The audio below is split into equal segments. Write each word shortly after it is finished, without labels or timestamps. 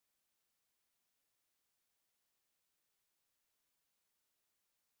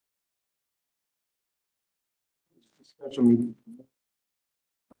special meeting.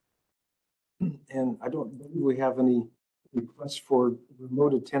 And I don't believe we have any requests for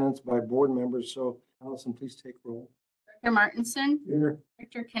remote attendance by board members. So Allison, please take roll. Director Martinson. Here.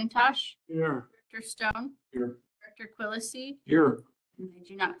 Director Kintosh. Here. Director Stone. Here. Director Quillisi. Here. And I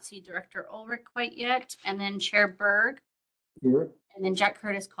do not see Director Ulrich quite yet. And then Chair Berg. Here. And then Jack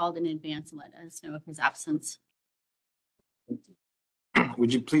Curtis called in advance and let us know of his absence.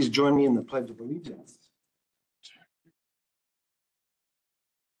 Would you please join me in the Pledge of Allegiance?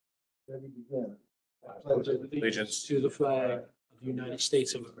 Ready to begin. Pledge allegiance to the flag of the United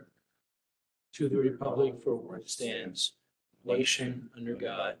States of America, to the republic for which it stands, nation under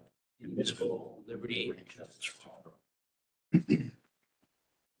God, indivisible, liberty and justice for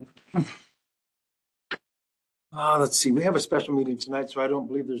all. Let's see, we have a special meeting tonight, so I don't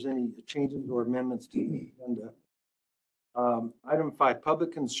believe there's any changes or amendments to the agenda. Item 5,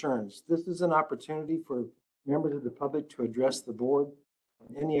 public concerns. This is an opportunity for members of the public to address the board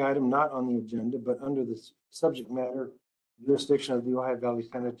on any item not on the agenda, but under the subject matter jurisdiction of the Ohio Valley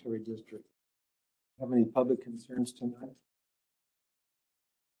Sanitary District. Have any public concerns tonight?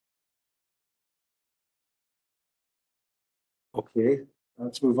 Okay,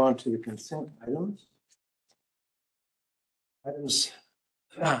 let's move on to the consent items.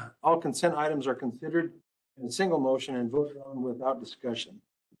 All consent items are considered in a single motion and voted on without discussion.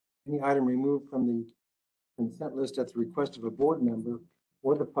 Any item removed from the consent list at the request of a board member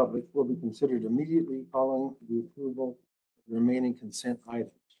or the public will be considered immediately following the approval of the remaining consent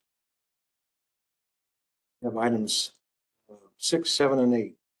items. We have items 6, 7, and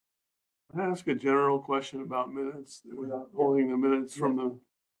 8. I ask a general question about minutes without pulling the minutes from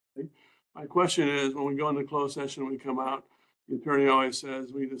the. My question is, when we go into closed session, we come out, the attorney always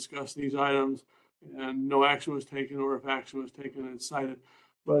says, we discuss these items and no action was taken, or if action was taken, it's cited.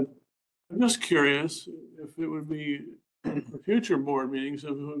 But I'm just curious if it would be for future board meetings,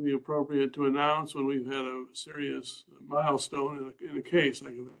 if it would be appropriate to announce when we've had a serious milestone in a case,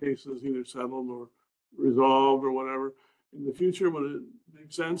 like if the case is either settled or resolved or whatever. In the future, would it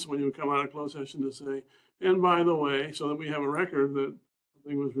make sense when you come out of closed session to say, and by the way, so that we have a record that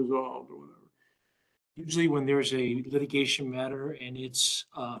something was resolved or whatever? Usually when there's a litigation matter and it's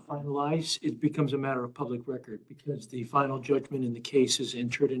finalized, it becomes a matter of public record because the final judgment in the case is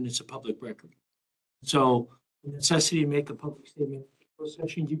entered and it's a public record. So the necessity to make a public statement in closed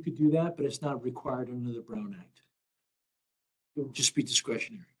session, you could do that, but it's not required under the Brown Act. It would just be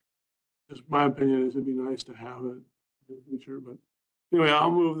discretionary. Just my opinion is it'd be nice to have it in the future, but anyway,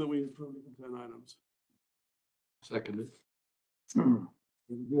 I'll move that we approve the consent items. Seconded.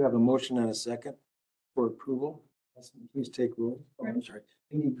 We do have a motion and a second for approval. Please take roll. Oh, I'm sorry.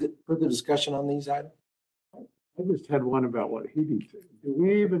 Any further discussion on these items? I just had one about what he did. Do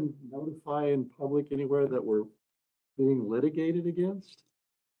we even notify in public anywhere that we're being litigated against?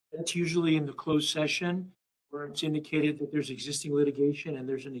 That's usually in the closed session where it's indicated that there's existing litigation and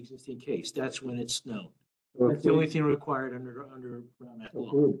there's an existing case. That's when it's known. That's the only thing required under Brown Act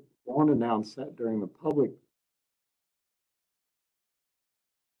law. We won't announce that during the public.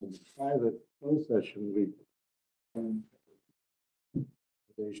 In the private closed session,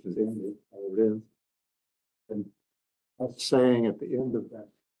 litigation is ended, how it is. And us saying at the end of that,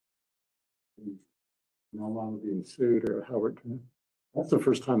 we're no longer being sued or how we're, that's the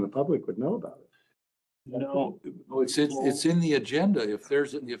first time the public would know about it. No, it's in the agenda. If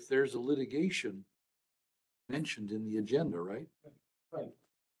there's a litigation mentioned in the agenda, right? Right.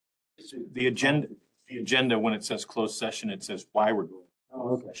 The agenda, when it says closed session, it says why we're going.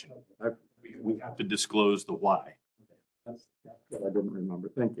 Oh, okay. We have to disclose the why. That's what I didn't remember.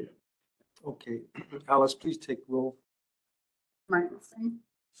 Thank you. Okay, Alice, please take roll. Martinson.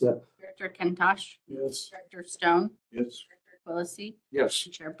 Yeah. Director Kintosh. Yes. Director Stone. Yes. Director Quillisi. Yes.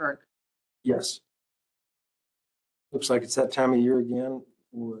 and Chair Berg. Yes. Looks like it's that time of year again.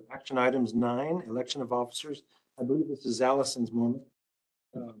 For action items 9, election of officers. I believe this is Allison's moment.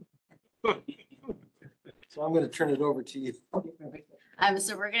 So I'm going to turn it over to you.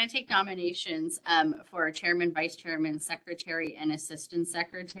 So we're going to take nominations for chairman, vice chairman, secretary, and assistant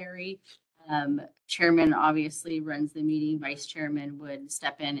secretary. Chairman obviously runs the meeting. Vice chairman would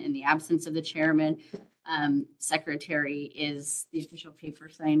step in the absence of the chairman. Secretary is the official paper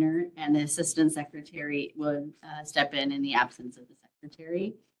signer, and the assistant secretary would step in the absence of the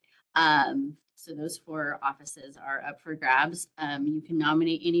secretary. So those 4 offices are up for grabs. You can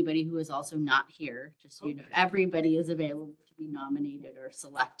nominate anybody who is also not here, just so you know, everybody is available to be nominated or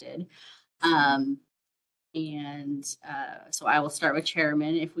selected. So I will start with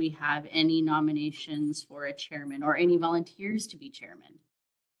chairman. If we have any nominations for a chairman or any volunteers to be chairman.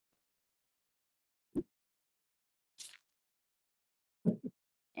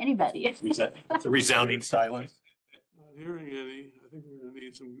 Anybody? It's a resounding silence. Not hearing any, I think we're gonna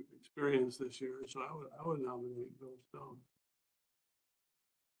need some experience this year, so I would nominate Bill Stone.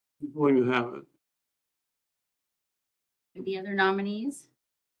 He's willing to have it. Any other nominees?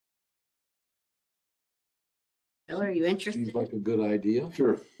 Bill, are you interested? Seems like a good idea.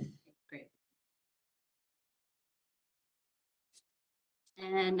 Sure. Great.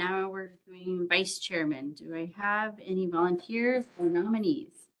 And now we're doing vice chairman. Do I have any volunteers or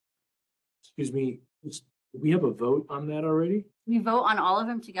nominees? Excuse me, do we have a vote on that already? We vote on all of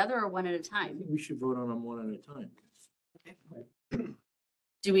them together or one at a I time? think we should vote on them one at a time.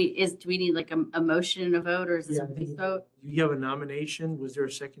 Do we need like a motion and a vote, or is this a voice vote? You have a nomination. Was there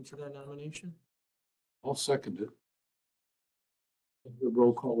a second to that nomination? I'll second it. The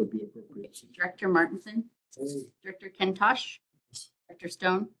roll call would be appropriate. Director Martinson, Director Kentosh, Director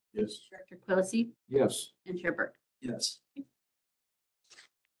Stone, Yes. Director Quillisi, Yes. and Chair Burke. Yes.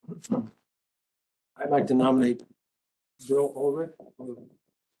 I'd like to nominate Bill Ulrich.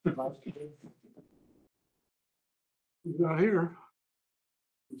 He's not here.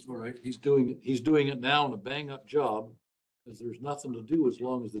 It's all right. He's doing it now in a bang up job because there's nothing to do as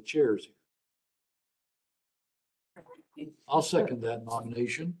long as the chair's here. I'll second that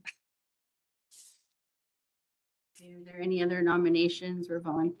nomination. Okay, are there any other nominations or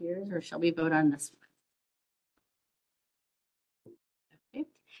volunteers, or shall we vote on this one? Okay.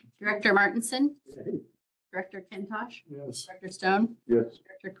 Director Martinson, Director Kentosh, Yes. Director Stone, Yes.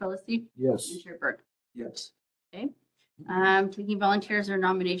 Director Quillisi, Yes. and Chair Burke. Yes. Taking volunteers or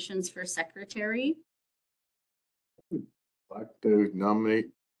nominations for secretary. Like to nominate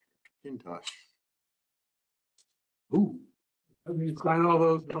Kintosh. Ooh, I mean, sign all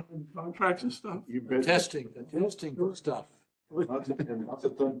those contracts and stuff. You bet. testing stuff. Lots of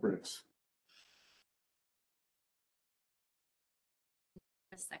thumbprints.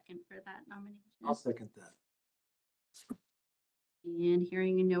 A second for that nomination. I'll second that. And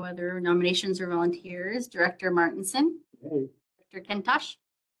hearing no other nominations or volunteers, Director Martinson, Hey. Director Kentosh,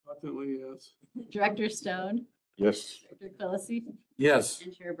 Definitely, yes. Director Stone, Yes. Director Quillisi, Yes.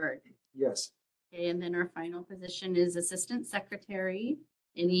 and Chair Burke. Yes. Okay, and then our final position is Assistant Secretary.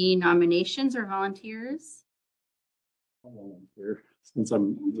 Any nominations or volunteers? Here, since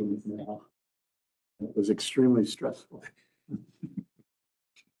I'm doing it now. It was extremely stressful.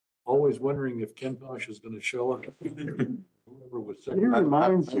 Always wondering if Ken Tosh is going to show up. Whoever was He secretary.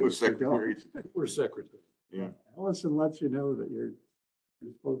 reminds I you. was secretary. We're secretary. Allison lets you know that you're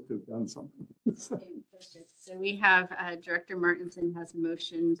supposed to have done something. Okay, perfect. So we have Director Martinson has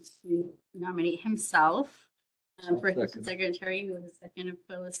motioned to nominate himself for Assistant Second. Secretary, who is a second of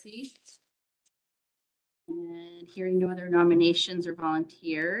Quillisi. And hearing no other nominations or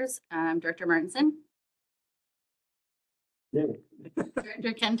volunteers, Director Martinson, Yay.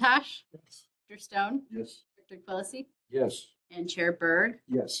 Director Kentosh, Director Stone, Yes. Director Quillisi, Yes. and Chair Bird.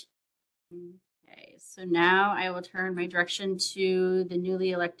 Yes. Okay, so now I will turn my direction to the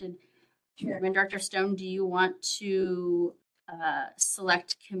newly elected Chairman. Director Stone, do you want to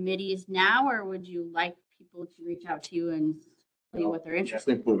select committees now, or would you like people to reach out to you and tell you what they're I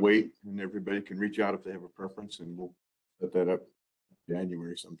interested in? think we'll wait and everybody can reach out if they have a preference and we'll set that up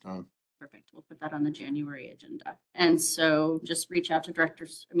January sometime. Perfect. We'll put that on the January agenda. And so just reach out to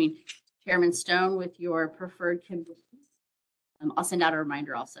Chairman Stone with your preferred committees. I'll send out a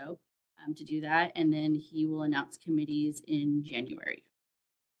reminder also to do that, and then he will announce committees in January.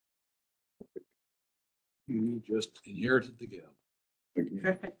 You just inherited the gap.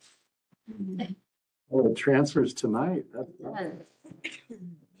 Perfect. Oh, it transfers tonight.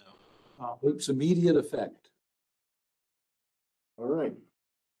 Takes immediate effect. All right.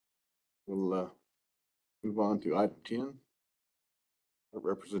 We'll move on to item 10. A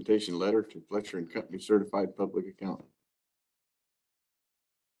representation letter to Fletcher and Company Certified Public Accountant.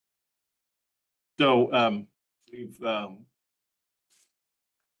 So we've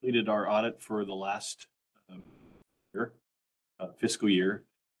completed our audit for the last year, fiscal year.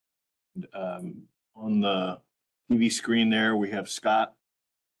 And, on the TV screen there, we have Scott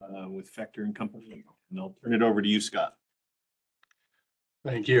with Fletcher and Company, and I'll turn it over to you, Scott.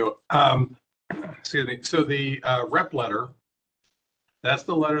 Thank you. Excuse me. So the rep letter, that's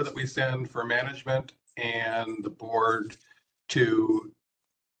the letter that we send for management and the board to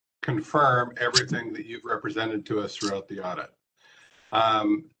confirm everything that you've represented to us throughout the audit.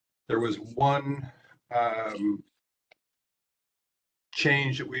 There was one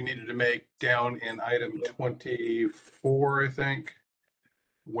change that we needed to make down in item 24, I think,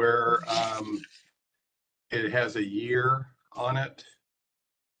 where it has a year on it.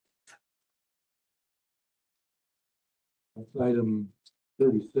 That's item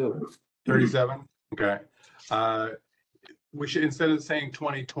 37. 37? Okay. We should, instead of saying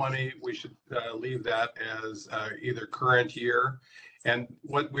 2020, we should leave that as either current year. And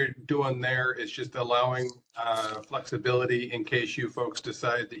what we're doing there is just allowing flexibility in case you folks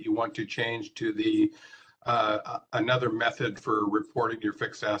decide that you want to change to the another method for reporting your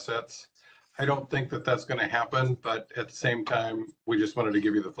fixed assets. I don't think that that's going to happen, but at the same time, we just wanted to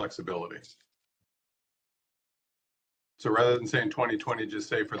give you the flexibility. So rather than saying 2020, just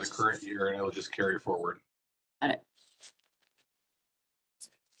say for the current year and it'll just carry forward. Got it.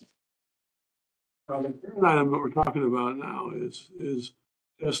 Well, the current item that we're talking about now is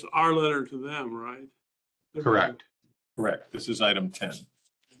just our letter to them, right? Correct. Correct. This is item 10.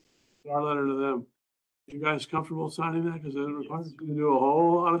 Our letter to them. You guys comfortable signing that? Because it requires you to do a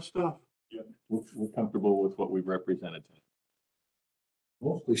whole lot of stuff. Yeah. We're comfortable with what we've represented.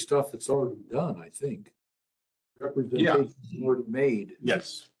 Mostly stuff that's already done, I think. Representation's already made.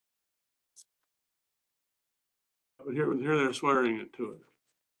 Yes. But here they're swearing it to it.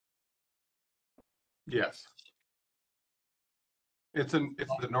 Yes. It's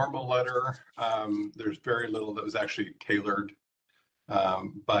the normal letter. There's very little that was actually tailored.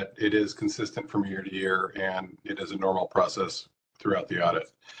 But it is consistent from year to year, and it is a normal process throughout the audit.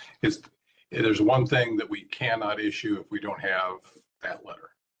 There's one thing that we cannot issue if we don't have that letter.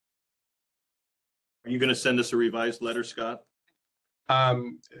 Are you going to send us a revised letter, Scott?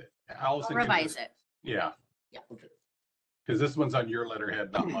 Allison I'll can revise just- it. Yeah. Yeah. Okay. Because this one's on your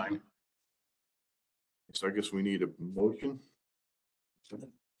letterhead, not mine. So I guess we need a motion.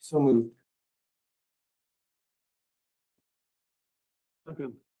 So moved. Okay.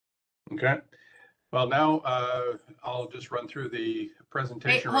 Okay. Well, now I'll just run through the Wait,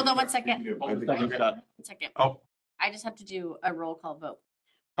 presentation. hold on real one quick. second. I think- Second, Scott. 1 second. Oh, I just have to do a roll call vote.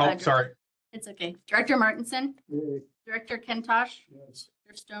 oh, sorry. It's okay. Director Martinson, Yay. Director Kentosh, Yes.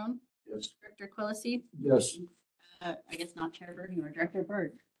 Director Stone, Yes. Director Quillisi, Yes. I guess not Chair Bird, or Director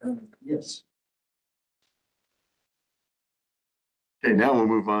Bird. Yes. Okay, now we'll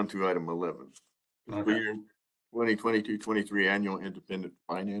move on to item 11. Fiscal Okay. year 2022-23 annual independent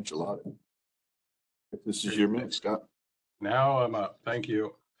financial audit. If this is your minute, Scott. Now I'm up. Thank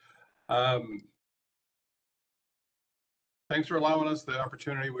you. Thanks for allowing us the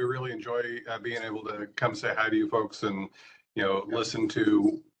opportunity. We really enjoy being able to come say hi to you folks and, listen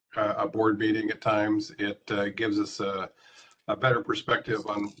to a board meeting at times. It gives us a better perspective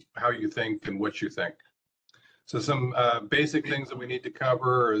on how you think and what you think. So some basic things that we need to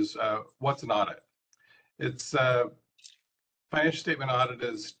cover is what's an audit? It's financial statement audit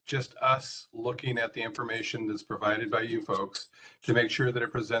is just us looking at the information that's provided by you folks to make sure that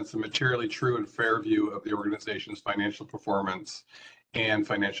it presents a materially true and fair view of the organization's financial performance and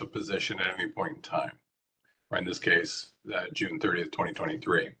financial position at any point in time, or in this case, June 30th,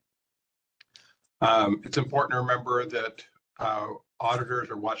 2023. It's important to remember that auditors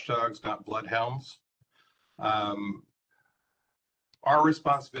are watchdogs, not bloodhounds. Our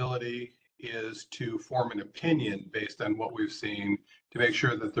responsibility is to form an opinion based on what we've seen to make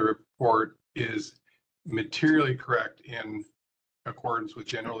sure that the report is materially correct in accordance with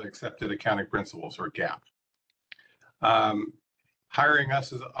generally accepted accounting principles, or GAAP. Hiring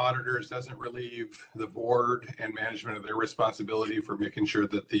us as auditors doesn't relieve the board and management of their responsibility for making sure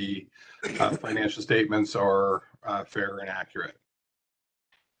that the financial statements are fair and accurate.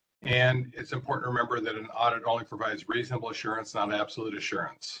 And it's important to remember that an audit only provides reasonable assurance, not absolute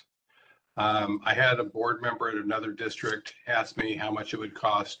assurance. I had a board member at another district ask me how much it would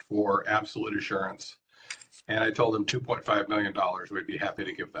cost for absolute assurance. And I told him $2.5 million. We'd be happy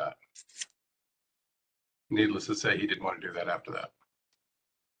to give that. Needless to say, he didn't want to do that after that.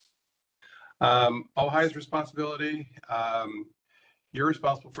 OHI's responsibility. You're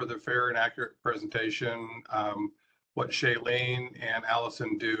responsible for the fair and accurate presentation. What Shailene and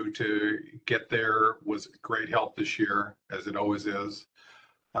Allison do to get there was great help this year, as it always is.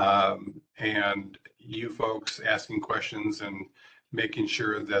 And you folks asking questions and making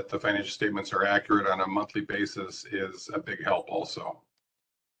sure that the financial statements are accurate on a monthly basis is a big help also.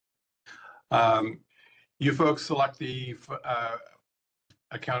 You folks select the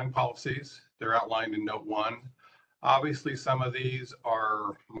accounting policies. They're outlined in note 1. Obviously, some of these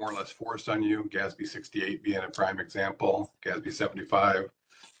are more or less forced on you, GASB 68 being a prime example, GASB 75,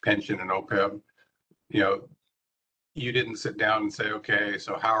 pension and OPEB. You didn't sit down and say, okay,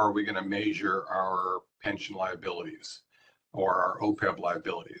 so how are we going to measure our pension liabilities or our OPEB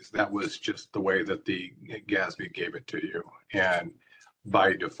liabilities? That was just the way that the GASB gave it to you. And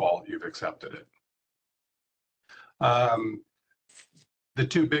by default, you've accepted it. The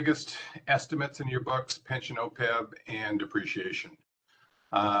two biggest estimates in your books, pension OPEB and depreciation.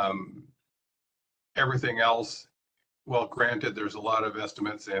 Everything else, well, granted, there's a lot of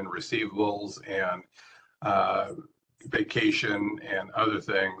estimates in receivables and vacation and other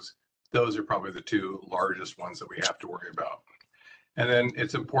things. Those are probably the two largest ones that we have to worry about. And then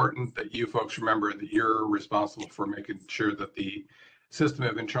it's important that you folks remember that you're responsible for making sure that the system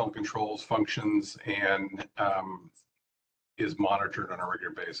of internal controls functions and is monitored on a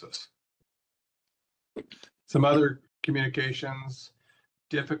regular basis. Some other communications,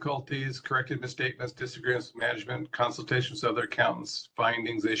 difficulties, corrected misstatements, disagreements with management, consultations with other accountants,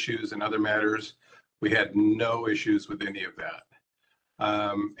 findings, issues, and other matters. We had no issues with any of that.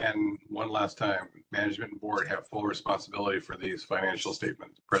 And one last time, management and board have full responsibility for these financial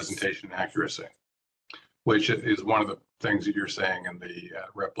statements, presentation and accuracy, which is one of the things that you're saying in the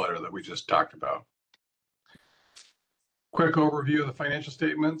rep letter that we just talked about. Quick overview of the financial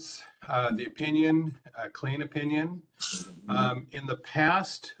statements. The opinion, clean opinion. In the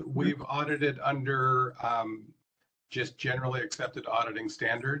past, we've audited under just generally accepted auditing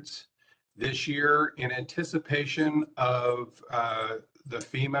standards. This year, in anticipation of the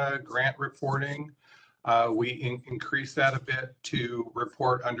FEMA grant reporting, we increased that a bit to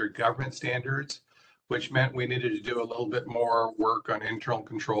report under government standards, which meant we needed to do a little bit more work on internal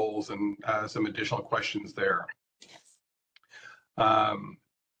controls and some additional questions there.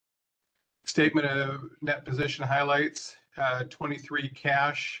 Statement of net position highlights, 23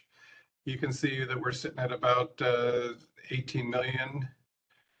 cash. You can see that we're sitting at about 18 million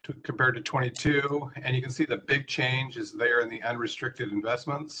compared to 22. And you can see the big change is there in the unrestricted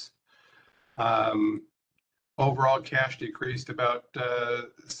investments. Overall cash decreased about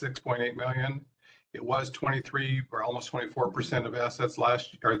 6.8 million. It was 23 or almost 24% of assets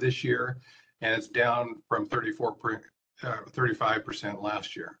this year, and it's down from 35%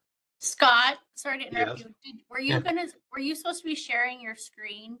 last year. Scott, sorry to interrupt Yes. you. Were you supposed to be sharing your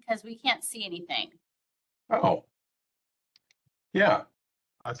screen? Because we can't see anything. Oh, yeah,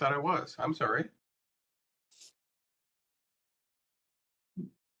 I thought I was. I'm sorry.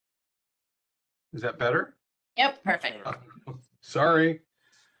 Is that better? Yep, perfect. Sorry.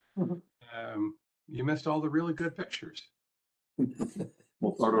 You missed all the really good pictures.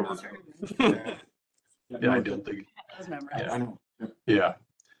 We'll start over. Yeah, I don't think. That was memorized. I know. Yeah.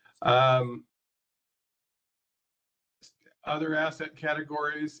 Other asset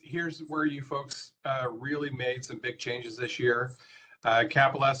categories, here's where you folks really made some big changes this year.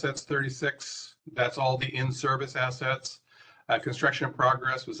 Capital assets, 36, that's all the in-service assets. Construction in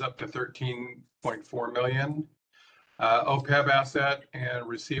progress was up to 13.4 million. OPEB asset and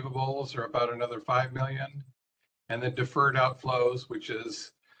receivables are about another 5 million. And then deferred outflows, which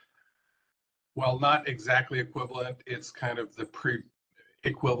is, well, not exactly equivalent. It's kind of the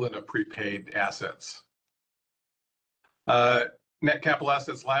equivalent of prepaid assets. Net capital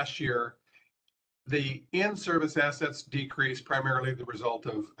assets last year, the in-service assets decreased primarily the result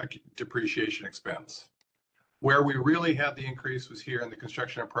of a depreciation expense. Where we really had the increase was here in the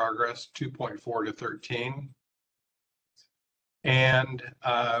construction in progress, 2.4 to 13. And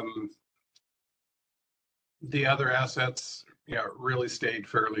the other assets, really stayed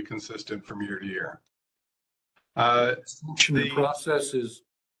fairly consistent from year to year. The process is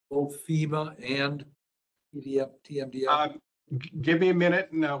both FEMA and TMDF. Give me a minute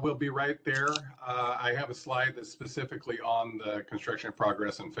and we'll be right there. I have a slide that's specifically on the construction in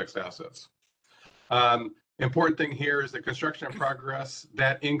progress and fixed assets. Important thing here is the construction in progress,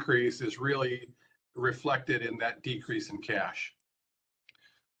 that increase is really reflected in that decrease in cash.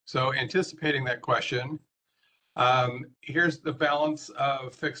 So anticipating that question, here's the balance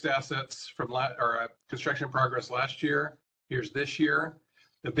of fixed assets from construction in progress last year. Here's this year.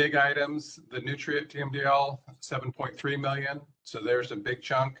 The big items, the Nutrient TMDL, 7.3 million. So there's a big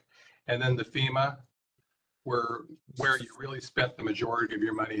chunk. And then the FEMA, where you really spent the majority of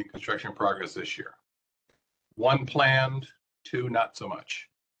your money in construction in progress this year. 1 planned, 2 not so much.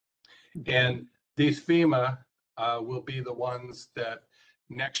 And these FEMA will be the ones that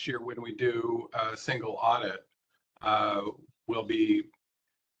next year when we do a single audit, we'll be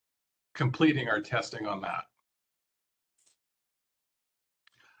completing our testing on that.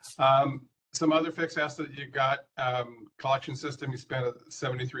 Some other fixed assets you got, collection system, you spent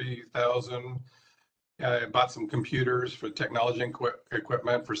 73,000, bought some computers for technology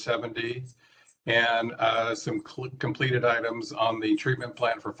equipment for 70, and some completed items on the treatment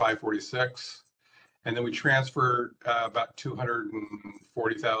plant for 546. And then we transferred about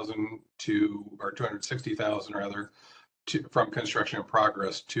 240,000 or 260,000 rather, from construction in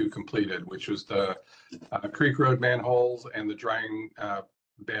progress to completed, which was the Creek Road manholes and the drying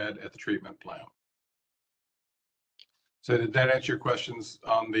bed at the treatment plant. So did that answer your questions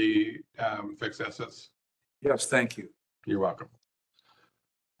on the fixed assets? Yes, thank you. You're welcome.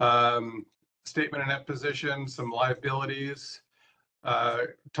 Statement of net position, some liabilities.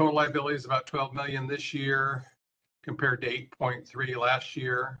 Total liabilities about 12 million this year compared to 8.3 last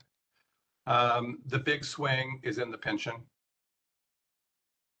year. The big swing is in the pension.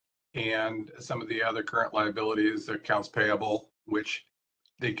 And some of the other current liabilities, accounts payable, which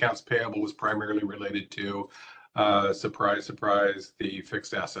the accounts payable was primarily related to, surprise, surprise, the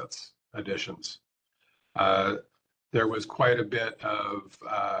fixed assets additions. There was quite a bit of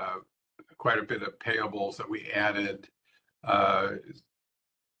payables that we added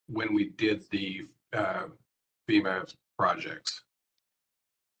when we did the FEMA projects.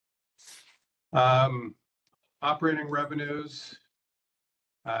 Operating revenues,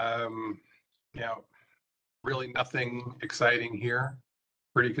 really nothing exciting here.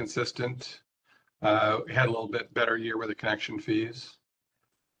 Pretty consistent. We had a little bit better year with the connection fees.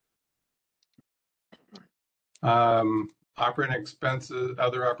 Operating expenses,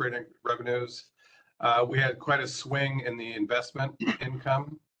 other operating revenues. We had quite a swing in the investment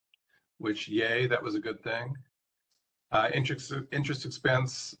income, which yay, that was a good thing. Interest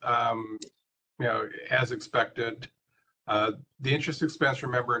expense, as expected. The interest expense,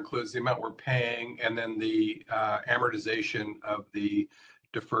 remember, includes the amount we're paying and then the amortization of the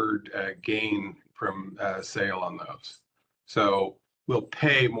deferred gain from sale on those. So we'll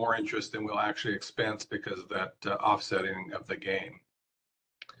pay more interest than we'll actually expense because of that offsetting of the gain.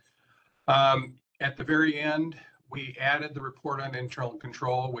 At the very end, we added the report on internal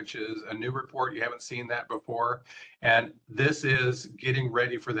control, which is a new report. You haven't seen that before. And this is getting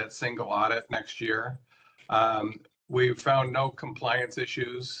ready for that single audit next year. We found no compliance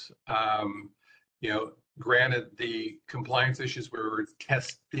issues. Granted, the compliance issues we were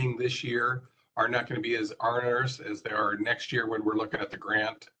testing this year are not going to be as onerous as they are next year when we're looking at the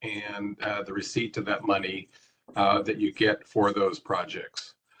grant and the receipt of that money that you get for those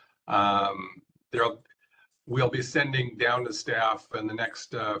projects. We'll be sending down to staff in the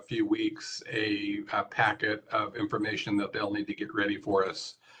next few weeks a packet of information that they'll need to get ready for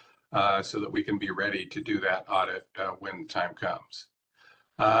us so that we can be ready to do that audit when time comes.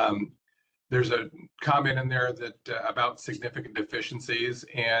 There's a comment in there that about significant deficiencies,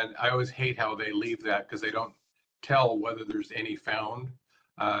 and I always hate how they leave that because they don't tell whether there's any found.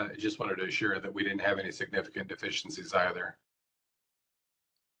 I just wanted to assure that we didn't have any significant deficiencies either.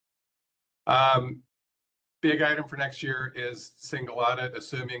 Big item for next year is single audit,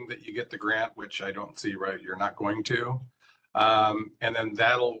 assuming that you get the grant, which I don't see, right? You're not going to. And then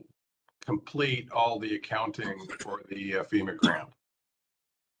that'll complete all the accounting for the FEMA grant.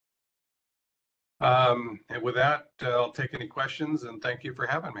 And with that, I'll take any questions and thank you for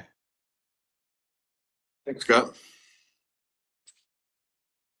having me. Thanks, Scott.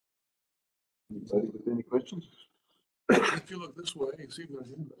 Anybody with any questions? If you look this way, you see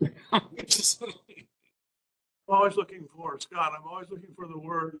the. I'm always looking for, Scott, I'm always looking for the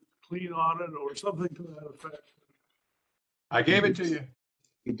word clean audit or something to that effect. I gave it to you.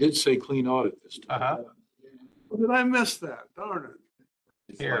 He did say clean audit this time. Uh-huh. Well, did I miss that? Darn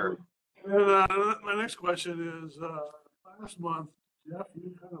it. Here. And my next question is, last month, Jeff,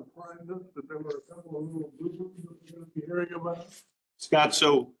 you kind of primed us that there were a couple of little boo-boos that we're going to be hearing about. Scott,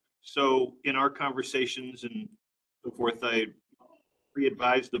 so in our conversations and so forth, I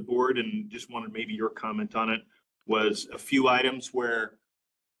re-advised the board and just wanted maybe your comment on it, was a few items where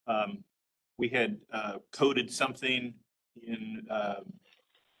we had coded something in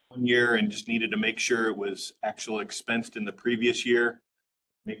 1 year and just needed to make sure it was actually expensed in the previous year,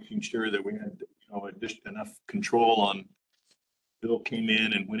 making sure that we had enough control on bill came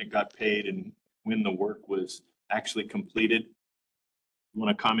in and when it got paid and when the work was actually completed. You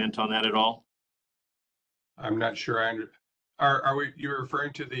want to comment on that at all? I'm not sure. You're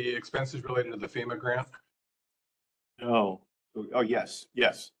referring to the expenses related to the FEMA grant? No. Oh, yes.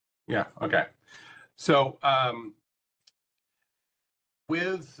 Yeah, okay. So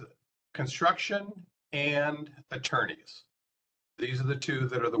with construction and attorneys, these are the two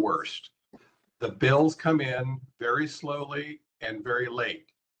that are the worst. The bills come in very slowly and very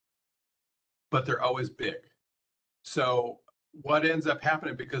late, but they're always big. So what ends up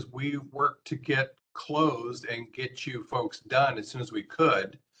happening, because we work to get closed and get you folks done as soon as we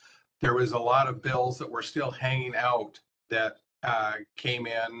could, there was a lot of bills that were still hanging out that came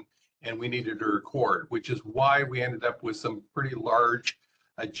in and we needed to record, which is why we ended up with some pretty large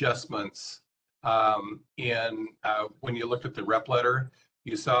adjustments when you looked at the rep letter.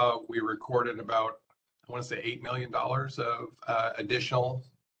 You saw we recorded about, I want to say $8 million of additional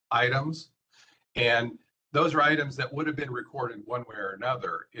items. And those are items that would have been recorded one way or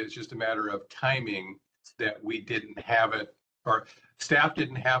another. It's just a matter of timing that we didn't have it, or staff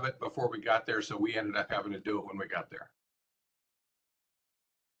didn't have it before we got there, so we ended up having to do it when we got there.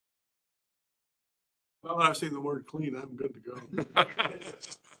 Well, when I've seen the word clean, I'm good to go.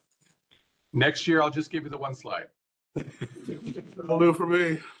 Next year, I'll just give you the one slide. That'll do for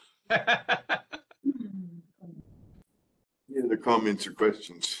me. Any other comments or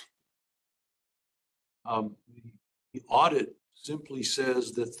questions? The audit simply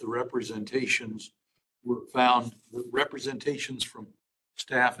says that the representations were found, the representations from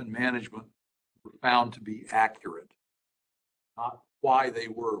staff and management were found to be accurate. Not why they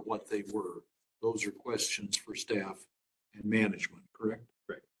were what they were. Those are questions for staff and management, correct?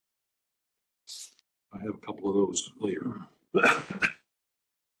 Correct. I have a couple of those later.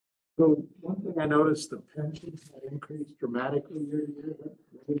 So one thing I noticed, the pensions had increased dramatically year to year.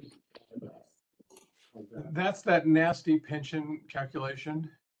 What is that? That's that nasty pension calculation.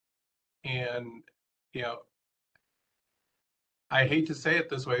 And, you know, I hate to say it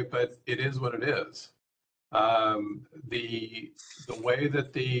this way, but it is what it is. The way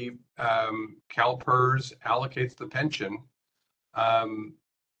that the CalPERS allocates the pension,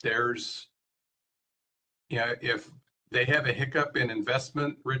 there's, you know, if they have a hiccup in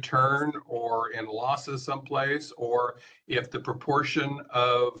investment return or in losses someplace, or if the proportion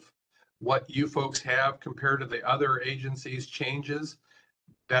of what you folks have compared to the other agencies changes,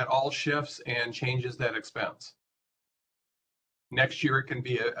 that all shifts and changes that expense. Next year, it can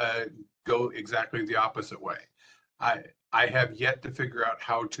be go exactly the opposite way. I have yet to figure out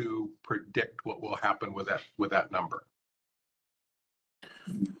how to predict what will happen with that number.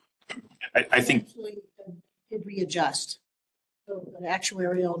 I think Actually, did readjust. So the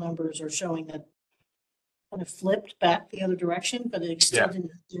actuarial numbers are showing that kind of flipped back the other direction, but it still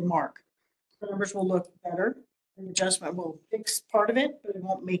didn't do mark. The numbers will look better. The adjustment will fix part of it, but it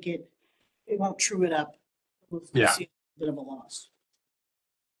won't make it, it won't true it up. We'll see a bit of a loss.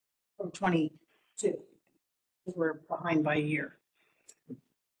 From 22, because we're behind by a year.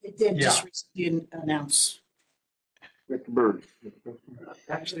 It did just recently announce. Mr. Bird.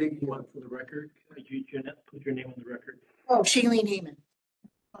 Actually, you want for the record, you put your name on the record. Oh, Shailene Heyman,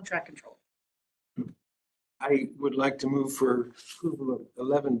 contract control. I would like to move for approval of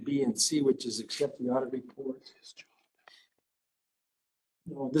 11B and C, which is accept the audit report.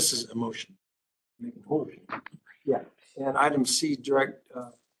 No, this is a motion. Make a motion. Yeah, and item C, direct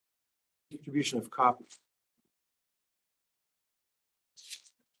distribution of copies.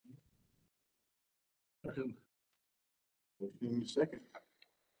 Motion in a second.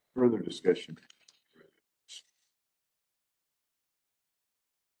 Further discussion.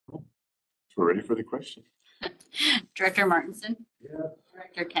 So we're ready for the question. Director Martinson, Yeah.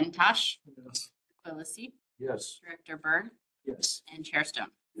 Director Kentosh, Yes. Quillisi, Yes. Director Byrd, Yes. and Chair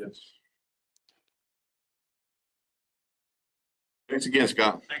Stone. Yes. Thanks again,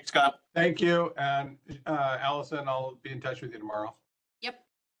 Scott. Thanks, Scott. Thank you. And Allison, I'll be in touch with you tomorrow. Yep.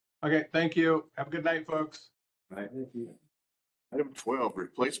 Okay, thank you. Have a good night, folks. Thank you. Item 12,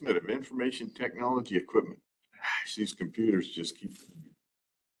 replacement of information technology equipment. These computers just keep.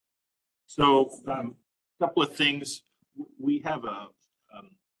 So, couple of things. We have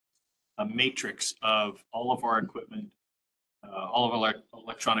a matrix of all of our equipment, all of our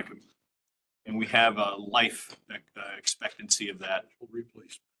electronic, and we have a life expectancy of that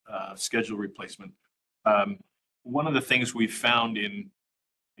scheduled replacement. One of the things we've found in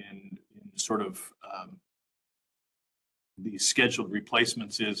sort of these scheduled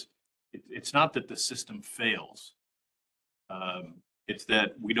replacements is it's not that the system fails. It's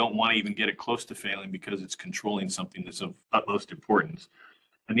that we don't want to even get it close to failing because it's controlling something that's of utmost importance.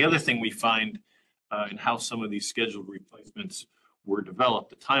 And the other thing we find in how some of these scheduled replacements were developed,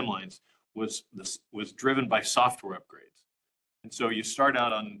 the timelines, was driven by software upgrades. And so you start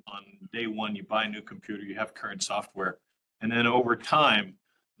out on day one, you buy a new computer, you have current software, and then over time,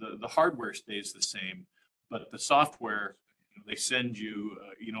 the hardware stays the same, but the software, they send you,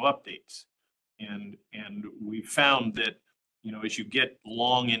 updates. And we found that, as you get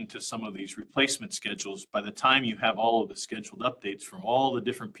long into some of these replacement schedules, by the time you have all of the scheduled updates from all the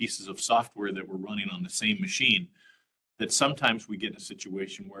different pieces of software that were running on the same machine, that sometimes we get in a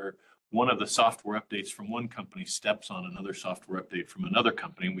situation where one of the software updates from one company steps on another software update from another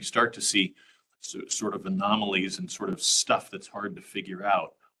company, and we start to see sort of anomalies and sort of stuff that's hard to figure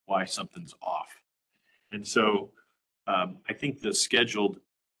out why something's off. And so I think the scheduled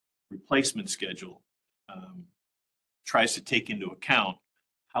replacement schedule tries to take into account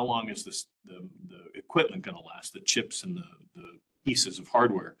how long is the equipment going to last, the chips and the pieces of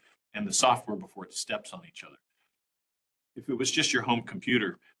hardware. and the software before it steps on each other. If it was just your home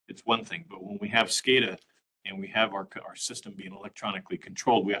computer, it's one thing, but when we have SCADA and we have our system being electronically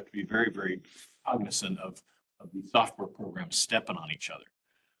controlled, we have to be very, very cognizant of the software programs stepping on each other.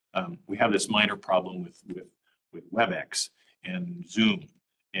 We have this minor problem with WebEx and Zoom,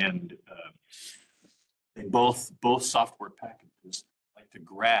 and they both software packages like to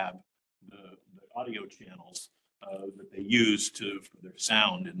grab the audio channels that they use for their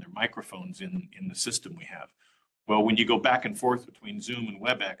sound and their microphones in the system we have. Well, when you go back and forth between Zoom and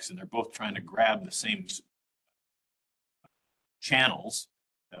WebEx, and they're both trying to grab the same channels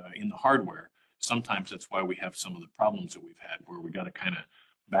in the hardware, sometimes that's why we have some of the problems that we've had, where we got to kind of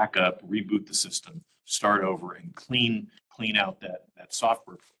back up, reboot the system, start over, and clean out that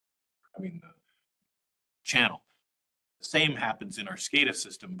software, the channel. The same happens in our SCADA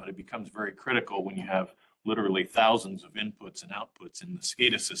system, but it becomes very critical when you have literally thousands of inputs and outputs in the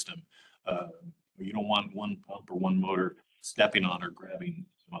SCADA system. You don't want one pump or one motor stepping on or grabbing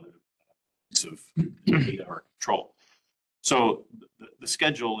some other piece of data or control. So the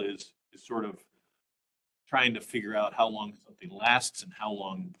schedule is sort of trying to figure out how long something lasts and how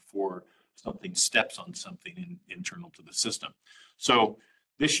long before something steps on something internal to the system. So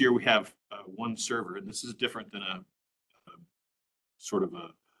this year we have one server, and this is different than a sort of a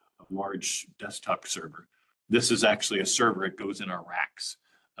large desktop server. This is actually a server. It goes in our racks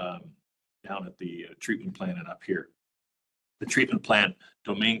down at the treatment plant and up here. The treatment plant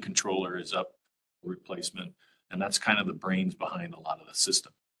domain controller is up for replacement, and that's kind of the brains behind a lot of the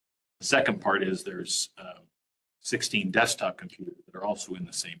system. The second part is there's 16 desktop computers that are also in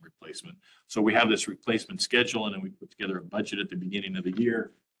the same replacement. So we have this replacement schedule, and then we put together a budget at the beginning of the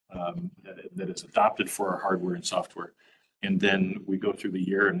year that is adopted for our hardware and software. And then we go through the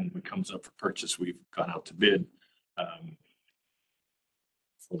year, and when it comes up for purchase, we've gone out to bid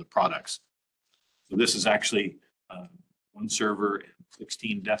for the products. So this is actually one server and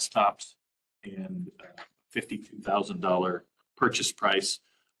 16 desktops and $52,000 purchase price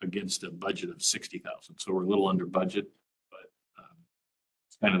against a budget of $60,000. So we're a little under budget, but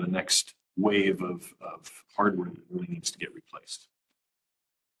it's kind of the next wave of hardware that really needs to get replaced.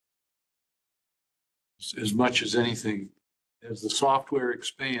 As much as anything, as the software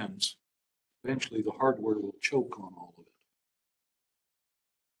expands, eventually the hardware will choke on all of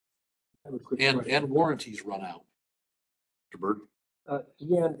I have a quick it. question. And warranties run out. Mr. Byrd?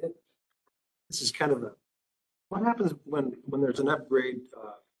 Again, this is kind of what happens when there's an upgrade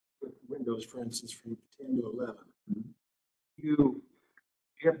with Windows, for instance, from 10 to 11? You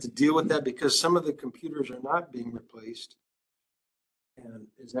have to deal with that because some of the computers are not being replaced. And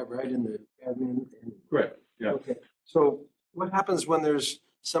is that right in the admin? Correct, yeah. Okay, so what happens when there's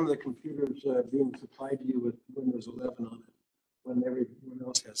some of the computers being supplied to you with Windows 11 on it, when everyone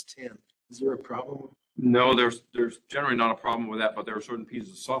else has 10? Is there a problem? No, there's generally not a problem with that, but there are certain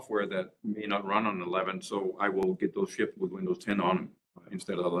pieces of software that may not run on 11, so I will get those shipped with Windows 10 on them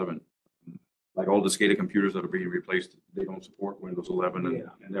instead of 11. Like all the SCADA computers that are being replaced, they don't support Windows 11,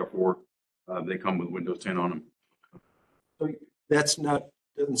 and therefore they come with Windows 10 on them. So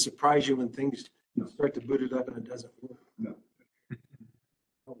doesn't surprise you when things start to boot it up and it doesn't work? No.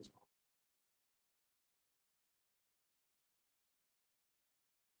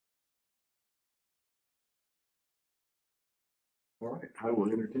 All right, I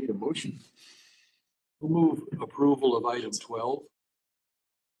will entertain a motion. We'll move approval of item 12.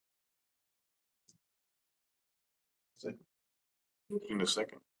 In a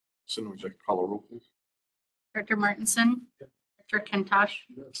second. Cindy, would you like to call a roll, please? Director Martinson, Director Kentosh,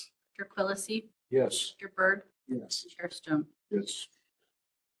 Yes. Director Quillisi, Yes. Director Byrd, Yes. Sheriff Stone. Yes.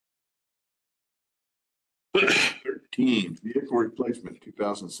 13, vehicle replacement,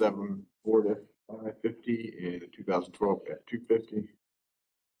 2007 Ford F-550 and a 2012 F-250.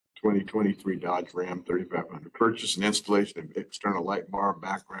 2023 Dodge Ram 3500. Purchase and installation of external light bar,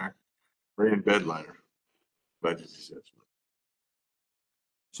 back rack, and bed liner. Budget assessment.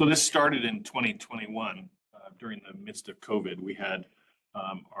 So this started in 2021 during the midst of COVID. We had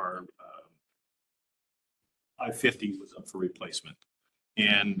our I-50 was up for replacement,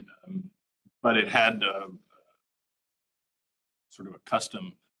 and but it had sort of a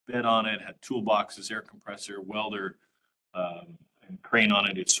custom bed on it, had toolboxes, air compressor, welder, and crane on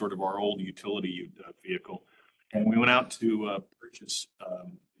it. It's sort of our old utility vehicle, and we went out to purchase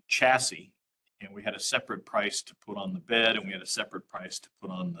chassis. And we had a separate price to put on the bed, and we had a separate price to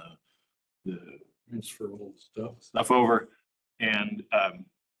put on the Transferable stuff over. And it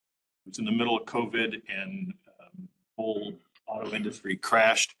was in the middle of COVID, and whole auto industry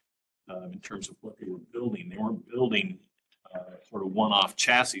crashed in terms of what they were building. They weren't building sort of one-off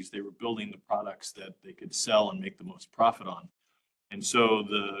chassis. They were building the products that they could sell and make the most profit on. And so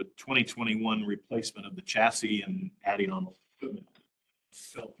the 2021 replacement of the chassis and adding on the equipment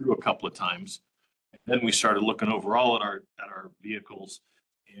fell through a couple of times. And then we started looking overall at our vehicles,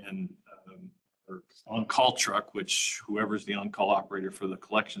 and our on-call truck, which whoever's the on-call operator for the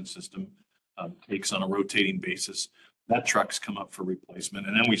collection system takes on a rotating basis. That truck's come up for replacement.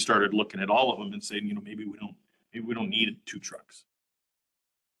 And then we started looking at all of them and saying, maybe we don't need 2 trucks.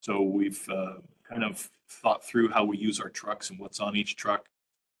 So we've kind of thought through how we use our trucks and what's on each truck,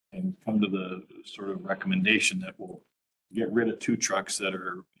 and come to the sort of recommendation that we'll get rid of 2 trucks that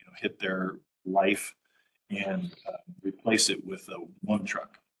are, hit their life, and replace it with 1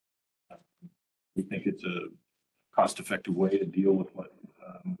 truck. We think it's a cost-effective way to deal with what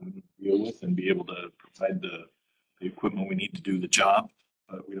we need to deal with and be able to provide the equipment we need to do the job.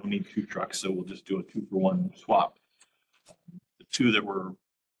 But we don't need 2 trucks, so we'll just do a 2-for-1 swap. The 2 that we're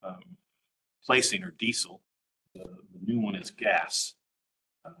placing are diesel. The new one is gas.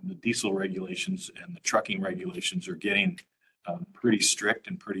 The diesel regulations and the trucking regulations are getting pretty strict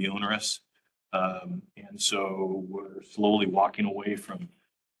and pretty onerous. And so we're slowly walking away from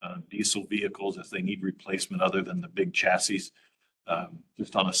diesel vehicles as they need replacement other than the big chassis.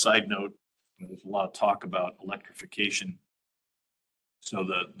 Just on a side note, there's a lot of talk about electrification. So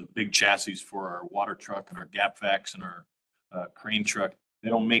the big chassis for our water truck and our gap vacs and our crane truck, they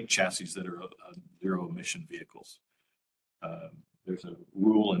don't make chassis that are zero emission vehicles. There's a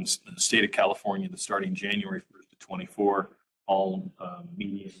rule in the state of California that starting January 1st of 24, all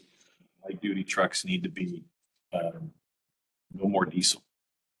medium light duty trucks need to be no more diesel.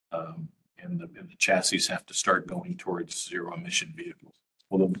 And the chassis have to start going towards zero emission vehicles.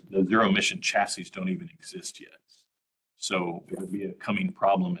 Well, the zero emission chassis don't even exist yet. So it'll be a coming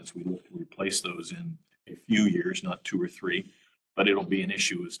problem as we look to replace those in a few years, not 2 or 3, but it'll be an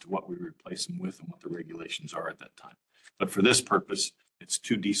issue as to what we replace them with and what the regulations are at that time. But for this purpose, it's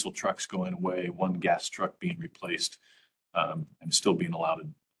 2 diesel trucks going away, 1 gas truck being replaced, and still being allowed to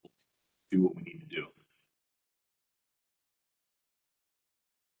do what we need to do.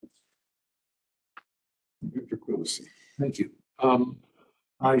 Mr. Quillisi. Thank you.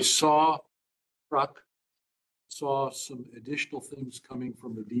 I saw some additional things coming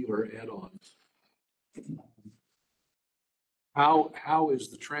from the dealer add-ons. How is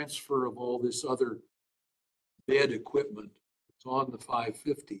the transfer of all this other bed equipment that's on the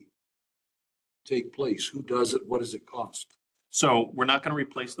 550 take place? Who does it? What does it cost? So we're not going to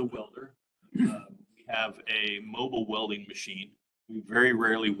replace the welder. We have a mobile welding machine. We very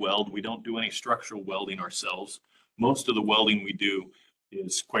rarely weld. We don't do any structural welding ourselves. Most of the welding we do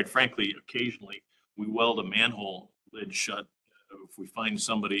is, quite frankly, occasionally we weld a manhole lid shut if we find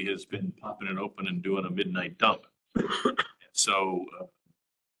somebody has been popping it open and doing a midnight dump. So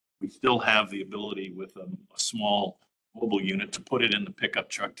we still have the ability with a small mobile unit to put it in the pickup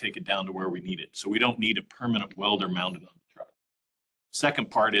truck, take it down to where we need it. So we don't need a permanent welder mounted on the truck.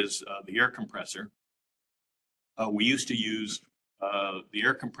 Second part is the air compressor. We used to use the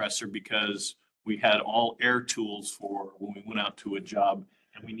air compressor because we had all air tools for when we went out to a job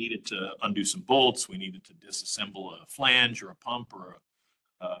and we needed to undo some bolts, we needed to disassemble a flange or a pump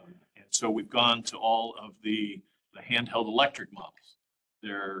and so we've gone to all of the handheld electric models.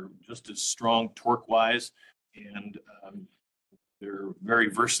 They're just as strong torque-wise, and they're very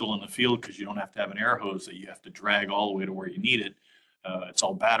versatile in the field because you don't have to have an air hose that you have to drag all the way to where you need it. It's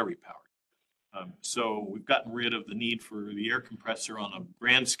all battery powered. So we've gotten rid of the need for the air compressor on a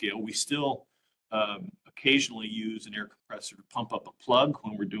grand scale. We still occasionally use an air compressor to pump up a plug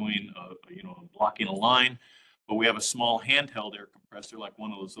when we're doing, blocking a line. But we have a small handheld air compressor, like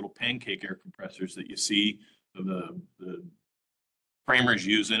one of those little pancake air compressors that you see the framers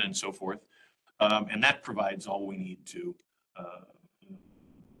using and so forth. And that provides all we need to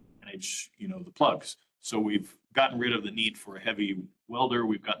manage, the plugs. So we've gotten rid of the need for a heavy welder.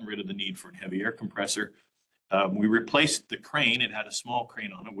 We've gotten rid of the need for a heavy air compressor. We replaced the crane. It had a small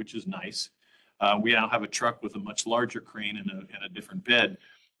crane on it, which is nice. We now have a truck with a much larger crane and a different bed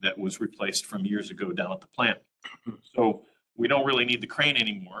that was replaced from years ago down at the plant. So we don't really need the crane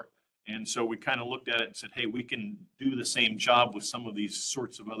anymore. And so we kind of looked at it and said, hey, we can do the same job with some of these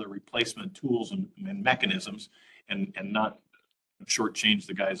sorts of other replacement tools and mechanisms and not shortchange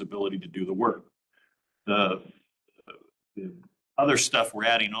the guy's ability to do the work. The other stuff we're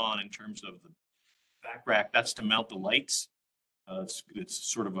adding on in terms of the back rack, that's to mount the lights.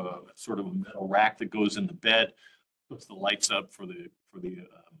 It's sort of a metal rack that goes in the bed, puts the lights up for the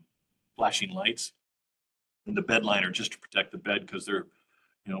flashing lights, and the bed liner just to protect the bed because they're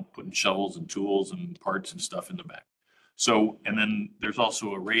putting shovels and tools and parts and stuff in the back. So, and then there's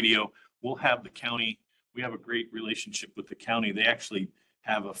also a radio. We'll have the county, we have a great relationship with the county. They actually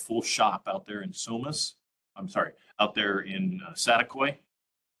have a full shop out there in Somas. I'm sorry, out there in Satakoy.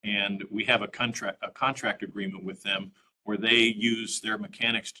 And we have a contract agreement with them where they use their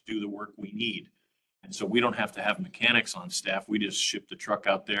mechanics to do the work we need. And so we don't have to have mechanics on staff. We just ship the truck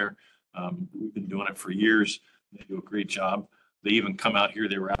out there. We've been doing it for years. They do a great job. They even come out here.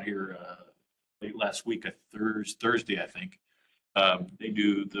 They were out here late last week, Thursday, I think. They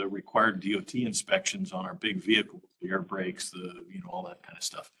do the required DOT inspections on our big vehicles, the air brakes, all that kind of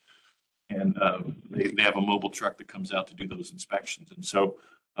stuff. And they have a mobile truck that comes out to do those inspections. And so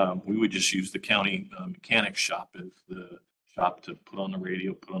we would just use the county mechanic shop as the shop to put on the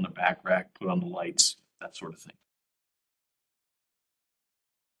radio, put on the back rack, put on the lights, that sort of thing.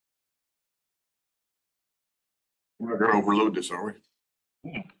 We're not gonna overload this, are we?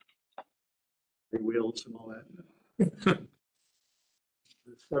 Three wheels and all that.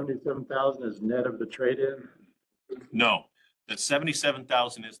 77,000 is net of the trade-in? No, the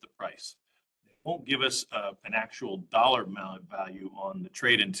 77,000 is the price. They won't give us an actual dollar amount value on the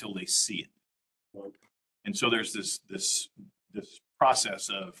trade until they see it. And so there's this process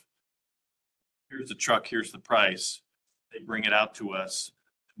of, here's the truck, here's the price. They bring it out to us.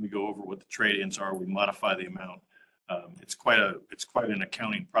 We go over what the trade-ins are. We modify the amount. It's quite an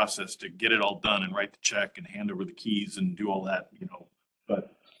accounting process to get it all done and write the check and hand over the keys and do all that,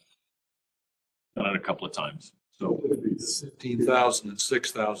 but done it a couple of times. So 15,000 and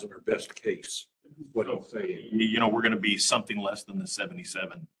 6,000 are best case. What I'm saying. We're going to be something less than the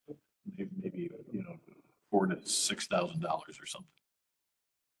 77, maybe $4,000 to $6,000 or something.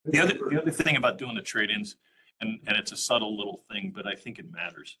 The other thing about doing the trade-ins, and it's a subtle little thing, but I think it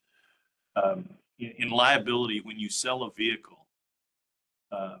matters. In liability, when you sell a vehicle,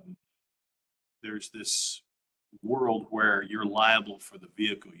 there's this world where you're liable for the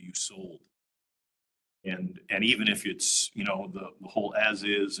vehicle you sold. And even if it's, the whole as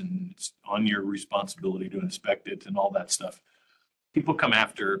is and it's on your responsibility to inspect it and all that stuff, people come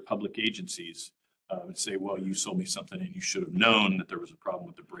after public agencies and say, well, you sold me something and you should have known that there was a problem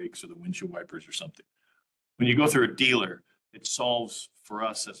with the brakes or the windshield wipers or something. When you go through a dealer, it solves for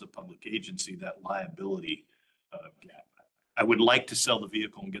us as a public agency that liability gap. I would like to sell the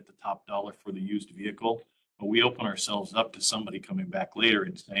vehicle and get the top dollar for the used vehicle, but we open ourselves up to somebody coming back later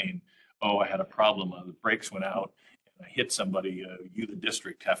and saying, oh, I had a problem, the brakes went out, and I hit somebody, you, the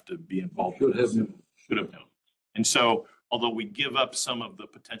district, have to be involved. Should have known. Should have known. And so, although we give up some of the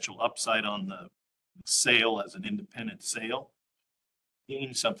potential upside on the sale as an independent sale,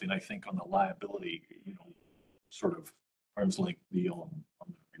 gain something, I think, on the liability, sort of arm's length deal on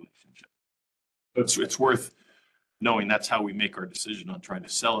the relationship. But it's worth knowing that's how we make our decision on trying to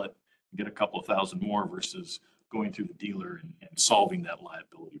sell it and get a couple of thousand more versus going through the dealer and solving that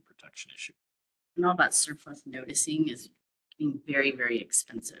liability protection issue. And all that surplus noticing is being very, very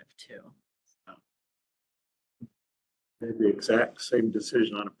expensive too. So. Made the exact same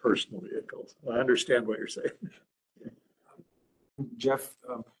decision on a personal vehicle. I understand what you're saying. Jeff,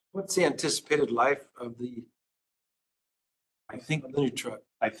 what's the anticipated life of the new truck?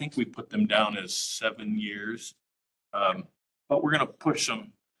 I think we put them down as 7 years, but we're going to push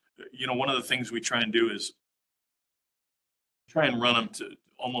them. One of the things we try and do is try and run them to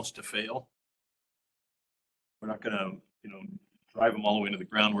almost to fail. We're not going to, drive them all the way to the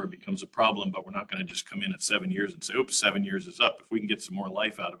ground where it becomes a problem, but we're not going to just come in at 7 years and say, oops, 7 years is up. If we can get some more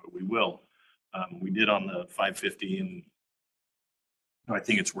life out of it, we will. We did on the 550, and I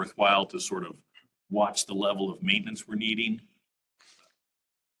think it's worthwhile to sort of watch the level of maintenance we're needing.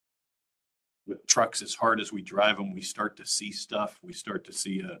 With trucks, as hard as we drive them, we start to see stuff. We start to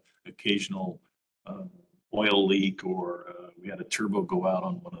see a occasional oil leak, or we had a turbo go out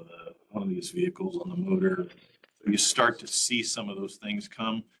on one of these vehicles on the motor. So you start to see some of those things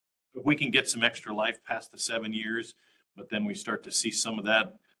come. If we can get some extra life past the 7 years, but then we start to see some of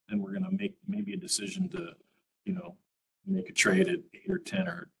that, then we're going to make maybe a decision to, make a trade at 8 or 10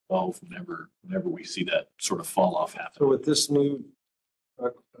 or 12 whenever we see that sort of fall off happen. So with this new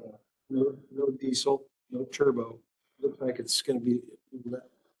truck, no diesel, no turbo, looks like it's going to be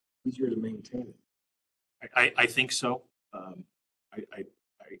easier to maintain. I think so.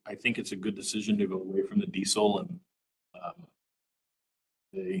 I think it's a good decision to go away from the diesel,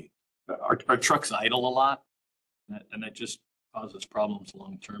 and our trucks idle a lot, and that just causes problems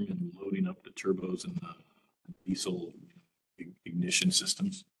long term in loading up the turbos and the diesel ignition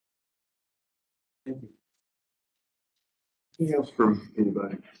systems. Thank you. Anything else from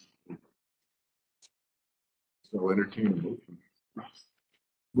anybody? So entertain a motion.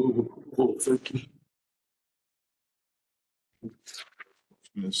 Move approval 13. In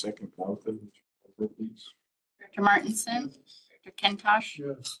a second, Jonathan, please. Director Martinson, Director Kentosh,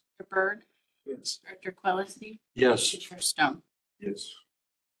 Yes. Director Byrd, Yes. Director Quillisi, Yes. Chair Stone. Yes.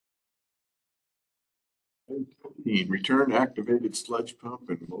 Item 15, return activated sludge pump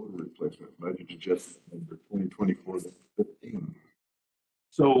and motor replacement budget adjustment number 2024-15.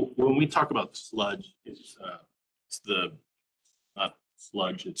 So when we talk about sludge, it's not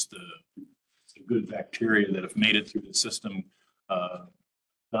sludge, it's the good bacteria that have made it through the system,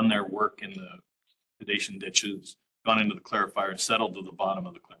 done their work in the sedation ditches, gone into the clarifier and settled to the bottom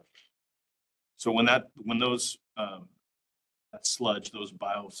of the clarifier. So when those that sludge, those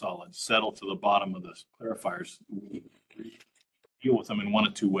biosolids settle to the bottom of the clarifiers, we deal with them in one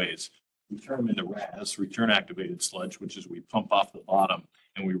of two ways. We turn them into RAS, return activated sludge, which is we pump off the bottom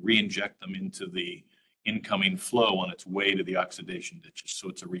and we re-inject them into the incoming flow on its way to the oxidation ditches. So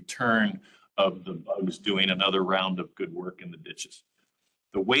it's a return of the bugs doing another round of good work in the ditches.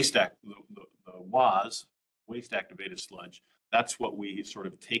 The WAS, waste activated sludge, that's what we sort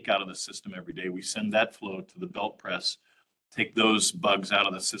of take out of the system every day. We send that flow to the belt press, take those bugs out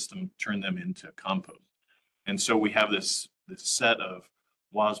of the system, turn them into compost. And so we have this set of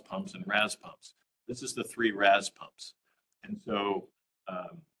WAS pumps and RAS pumps. This is the 3 RAS pumps. And so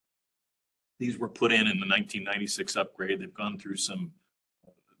these were put in the 1996 upgrade. They've gone through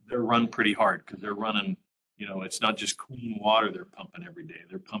they're run pretty hard because they're running, it's not just clean water they're pumping every day.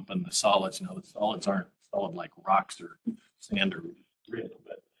 They're pumping the solids. Now the solids aren't solid like rocks or sand or grit,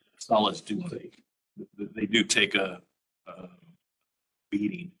 but solids do take a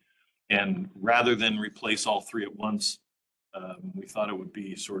beating. And rather than replace all 3 at once, we thought it would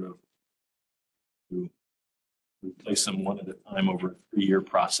be sort of to replace them one at a time over a 3-year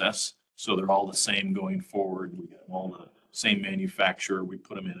process. So they're all the same going forward. We have all the same manufacturer. We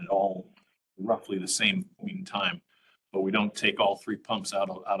put them in at all roughly the same point in time, but we don't take all 3 pumps out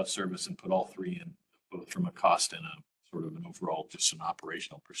of service and put all 3 in, both from a cost and a sort of an overall, just an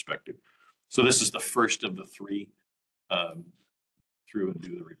operational perspective. So this is the first of the 3 through and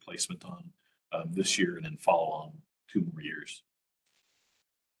do the replacement on this year and then follow on 2 more years.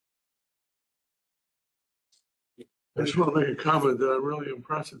 I just want to make a comment that I'm really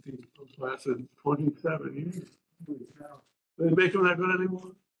impressed that these pumps lasted 27 years. They make them that good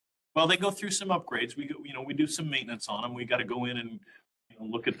anymore? Well, they go through some upgrades. We do some maintenance on them. We got to go in and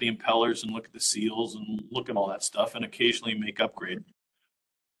look at the impellers and look at the seals and look at all that stuff and occasionally make upgrade.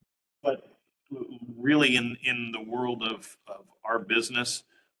 But really in the world of our business,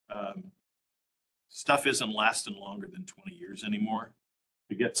 stuff isn't lasting longer than 20 years anymore.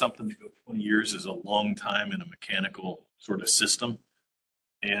 To get something to go 20 years is a long time in a mechanical sort of system.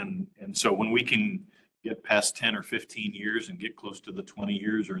 And so when we can get past 10 or 15 years and get close to the 20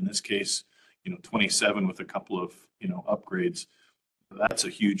 years, or in this case, 27 with a couple of, upgrades, that's a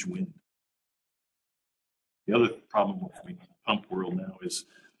huge win. The other problem with the pump world now is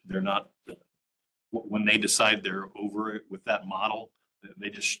they're not, when they decide they're over it with that model, they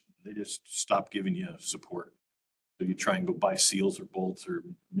just stop giving you support. So you try and go buy seals or bolts or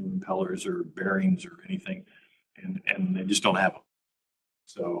new impellers or bearings or anything, and they just don't have them.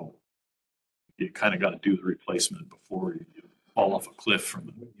 So you kind of got to do the replacement before you fall off a cliff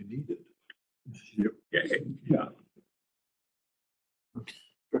from when you need it. Yep. Yeah.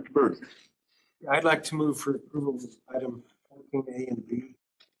 Dr. Byrd. I'd like to move for approval of item 14A and B.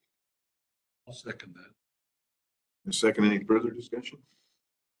 I'll second that. A second, any further discussion?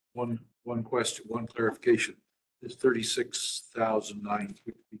 One question, one clarification. It's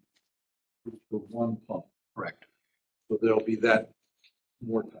 36,950 for 1 pump, correct? So there'll be that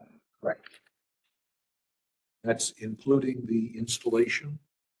more time, correct? That's including the installation?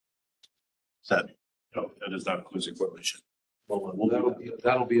 No, that does not include equipment. Well,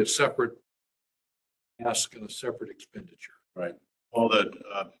 that'll be a separate ask and a separate expenditure. Right. All the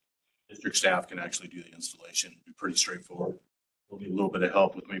district staff can actually do the installation. It'll be pretty straightforward. We'll need a little bit of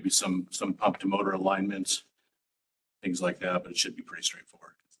help with maybe some pump to motor alignments, things like that, but it should be pretty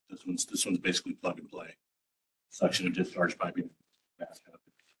straightforward. This one's basically plug and play. Suction and discharge piping.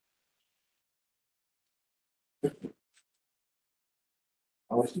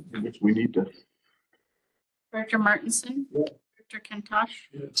 Which we need to. Director Martinson, Yeah. Director Kentosh,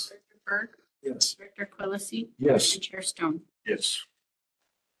 Yes. Director Byrd, Yes. Director Quillisi, Yes. and Chair Stone. Yes.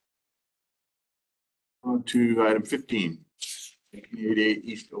 On to item 15, 1988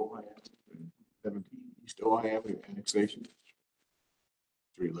 East Ohio, and 17 East Ohio annexation.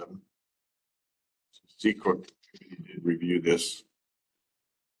 311. C-Corp committee did review this.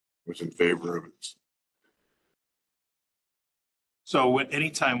 Was in favor of it. So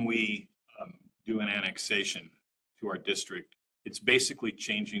anytime we do an annexation to our district, it's basically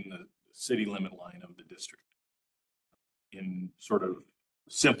changing the city limit line of the district. In sort of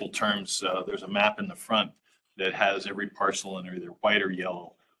simple terms, there's a map in the front that has every parcel in either white or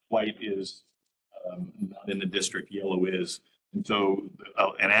yellow. White is not in the district, yellow is. And so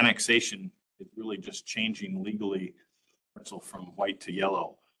an annexation is really just changing legally parcel from white to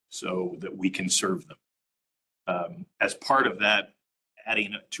yellow so that we can serve them. As part of that,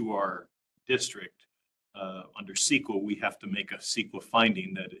 adding it to our district, under CEQA, we have to make a CEQA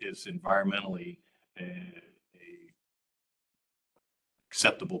finding that is environmentally a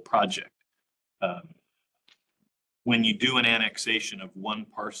acceptable project. When you do an annexation of one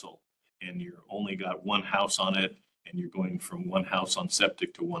parcel and you're only got one house on it and you're going from one house on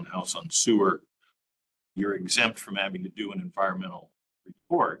septic to one house on sewer, you're exempt from having to do an environmental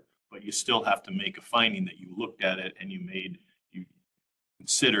report, but you still have to make a finding that you looked at it and you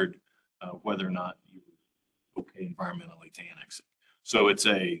considered whether or not you were okay environmentally to annex it. So it's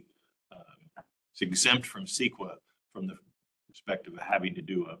exempt from CEQA from the perspective of having to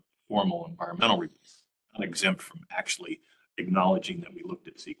do a formal environmental report, not exempt from actually acknowledging that we looked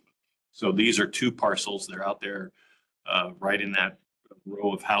at CEQA. So these are two parcels. They're out there right in that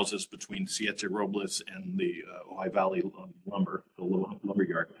row of houses between Siete Robles and the Ojai Valley lumber, the little lumber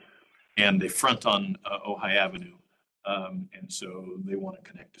yard. And they front on Ojai Avenue. And so they want to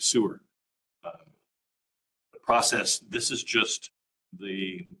connect to sewer. The process, this is just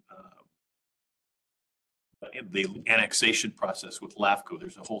the annexation process with LAFCO.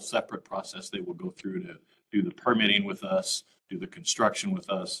 There's a whole separate process they will go through to do the permitting with us, do the construction with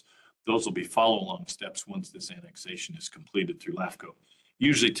us. Those will be follow-along steps once this annexation is completed through LAFCO.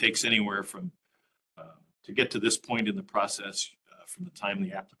 Usually takes anywhere from, to get to this point in the process, from the time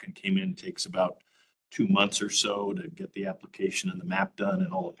the applicant came in, takes about 2 months or so to get the application and the map done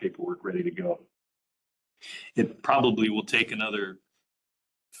and all the paperwork ready to go. It probably will take another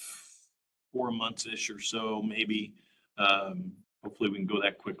 4 months-ish or so, maybe. Hopefully we can go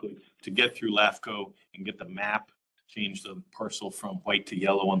that quickly to get through LAFCO and get the map, change the parcel from white to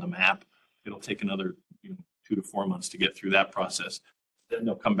yellow on the map. It'll take another 2 to 4 months to get through that process. Then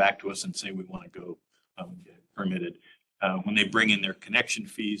they'll come back to us and say, we want to go get permitted. When they bring in their connection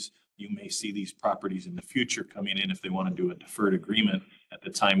fees, you may see these properties in the future coming in if they want to do a deferred agreement at the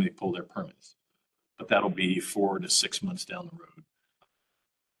time they pull their permits. But that'll be 4 to 6 months down the road.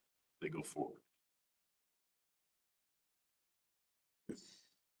 They go forward.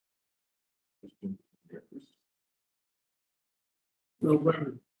 No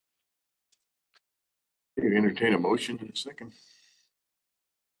better. You entertain a motion in a second.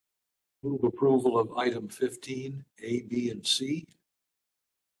 Move approval of item 15, A, B, and C.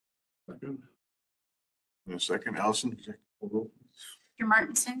 In a second, Allison. Director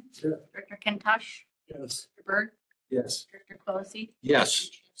Martinson? Yeah. Director Kentosh? Yes. Director Berg? Yes. Director Closey? Yes.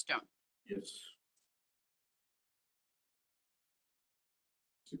 Stone? Yes.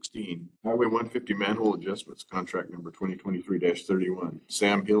 16, Highway 150 manhole adjustments, contract number 2023-31,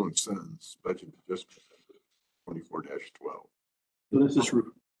 Sam Hill and Sons, budget adjustment 24-12. So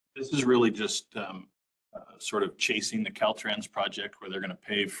this is really just sort of chasing the Caltrans project where they're going to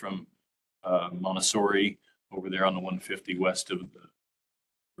pave from Montessori over there on the 150 west of the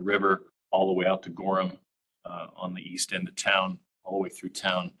river, all the way out to Gorham on the east end of town, all the way through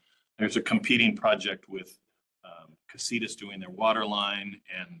town. There's a competing project with Casitas doing their water line,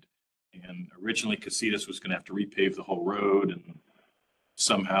 and originally Casitas was going to have to repave the whole road, and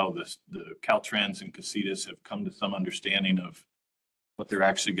somehow the Caltrans and Casitas have come to some understanding of what they're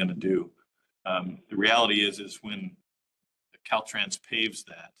actually going to do. The reality is when the Caltrans paves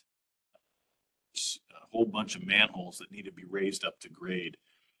that, it's a whole bunch of manholes that need to be raised up to grade.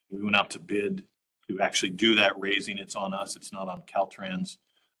 We went out to bid to actually do that raising. It's on us. It's not on Caltrans.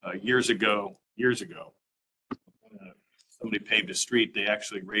 Years ago, somebody paved a street, they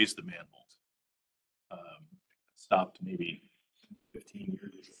actually raised the manholes. Stopped maybe 15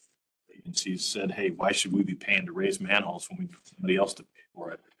 years ago. Agencies said, hey, why should we be paying to raise manholes when we need somebody else to pay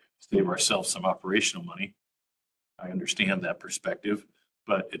for it? Save ourselves some operational money. I understand that perspective,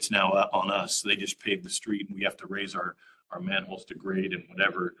 but it's now on us. They just paved the street and we have to raise our manholes to grade and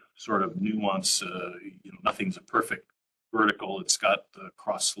whatever sort of nuance. Nothing's a perfect vertical. It's got the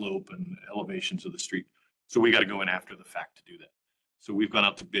cross slope and elevations of the street. So we got to go in after the fact to do that. So we've gone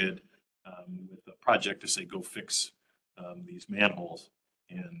out to bid with a project to say, go fix these manholes.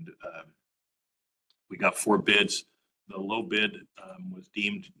 And we got 4 bids. The low bid was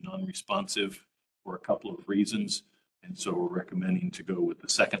deemed non-responsive for a couple of reasons. And so we're recommending to go with the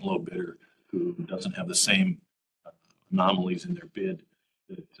second low bidder who doesn't have the same anomalies in their bid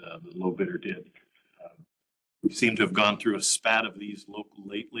that the low bidder did. seem to have gone through a spat of these local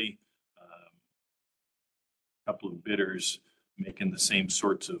lately. A couple of bidders making the same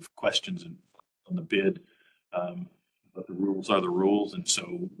sorts of questions on the bid. But the rules are the rules. And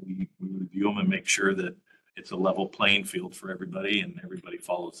so we review them and make sure that it's a level playing field for everybody and everybody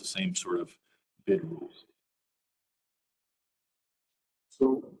follows the same sort of bid rules.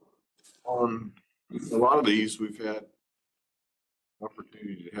 So on a lot of these, we've had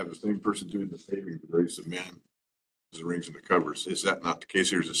opportunity to have the same person doing the paving, but raise the men as arranging the covers. Is that not the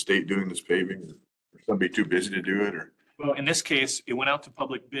case? There's a state doing this paving or somebody too busy to do it or? Well, in this case, it went out to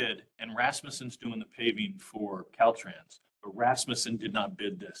public bid and Rasmussen's doing the paving for Caltrans, but Rasmussen did not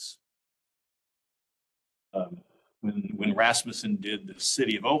bid this. When Rasmussen did the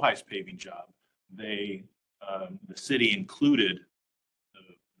city of Ojai's paving job, the city included the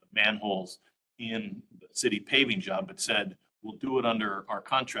manholes in the city paving job, but said, we'll do it under our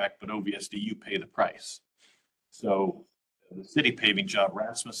contract, but OVSD, you pay the price. So the city paving job,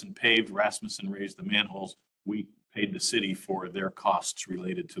 Rasmussen paved, Rasmussen raised the manholes. We paid the city for their costs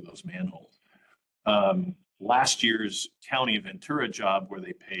related to those manholes. Last year's County of Ventura job where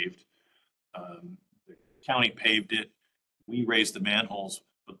they paved, the county paved it. We raised the manholes,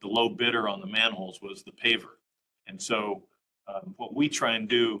 but the low bidder on the manholes was the paver. And so what we try and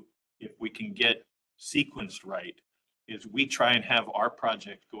do, if we can get sequenced right, is we try and have our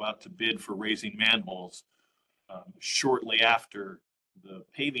project go out to bid for raising manholes shortly after the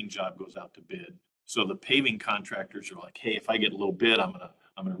paving job goes out to bid. So the paving contractors are like, hey, if I get a little bid, I'm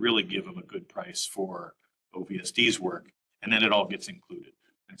gonna really give them a good price for OVSD's work, and then it all gets included.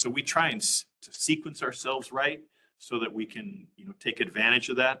 And so we try and to sequence ourselves right so that we can, take advantage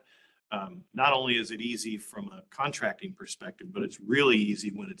of that. Not only is it easy from a contracting perspective, but it's really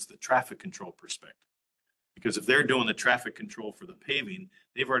easy when it's the traffic control perspective. Because if they're doing the traffic control for the paving,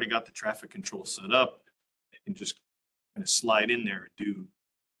 they've already got the traffic control set up. They can just kind of slide in there and do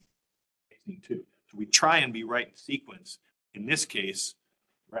paving too. So we try and be right in sequence. In this case,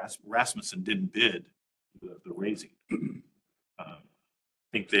 Rasmussen didn't bid the raising. I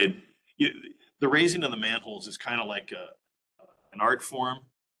think the raising of the manholes is kind of like an art form.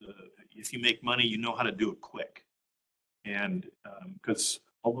 If you make money, you know how to do it quick. And because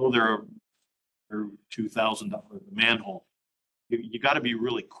although they're $2,000 a manhole, you got to be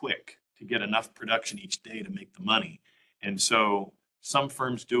really quick to get enough production each day to make the money. And so some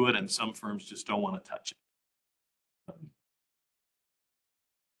firms do it and some firms just don't want to touch it.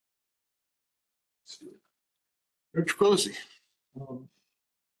 Mr. Posey.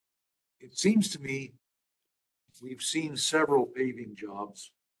 It seems to me we've seen several paving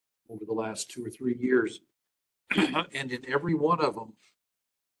jobs over the last 2 or 3 years. And in every one of them,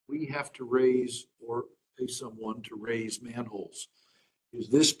 we have to raise or pay someone to raise manholes. Is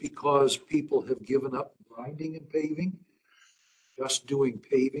this because people have given up grinding and paving, just doing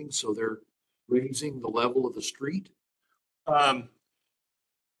paving, so they're raising the level of the street?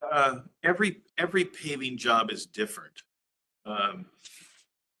 Every paving job is different.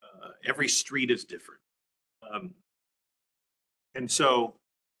 Every street is different. And so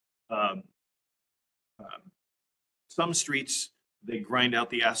some streets, they grind out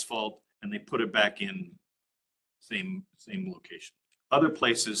the asphalt and they put it back in same location. Other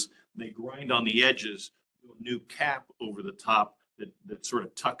places, they grind on the edges, do a new cap over the top that sort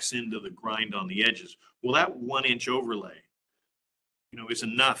of tucks into the grind on the edges. Well, that 1 inch overlay, is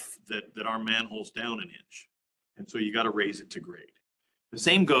enough that our manhole's down 1 inch. And so you got to raise it to grade. The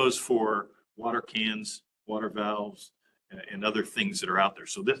same goes for water cans, water valves, and other things that are out there.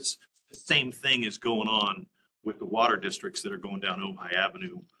 So the same thing is going on with the water districts that are going down Ojai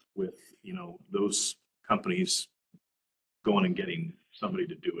Avenue with, those companies going and getting somebody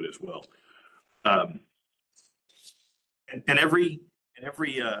to do it as well. And every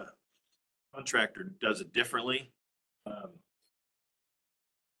contractor does it differently.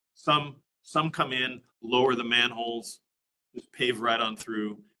 Some come in, lower the manholes, just pave right on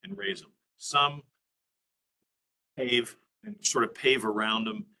through and raise them. Some pave and sort of pave around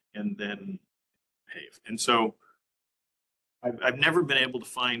them and then pave. And so I've never been able to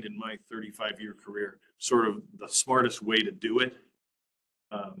find in my 35-year career sort of the smartest way to do it.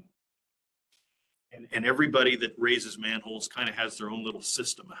 And everybody that raises manholes kind of has their own little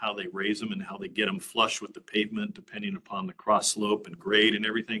system of how they raise them and how they get them flush with the pavement, depending upon the cross slope and grade and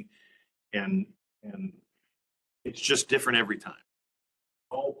everything. And it's just different every time.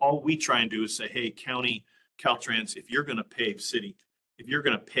 All we try and do is say, hey, county, Caltrans, if you're going to pave city, if you're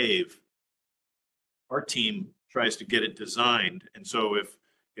going to pave, our team tries to get it designed. And so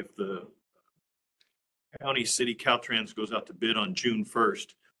if the county, city, Caltrans goes out to bid on June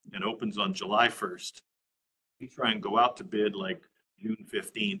 1st and opens on July 1st, We try and go out to bid like June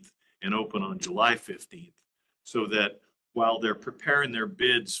 15th and open on July 15th, so that while they're preparing their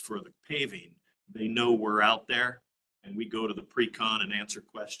bids for the paving, they know we're out there, and we go to the pre-con and answer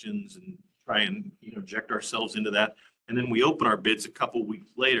questions and try and, inject ourselves into that. And then we open our bids a couple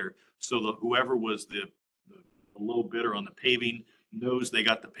weeks later, so that whoever was the low bidder on the paving knows they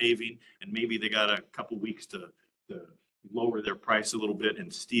got the paving, and maybe they got a couple weeks to lower their price a little bit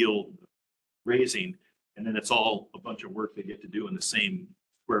and steal raising. And then it's all a bunch of work they get to do in the same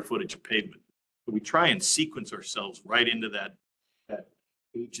square footage of pavement. But we try and sequence ourselves right into that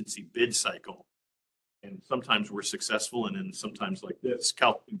agency bid cycle. And sometimes we're successful, and then sometimes like this,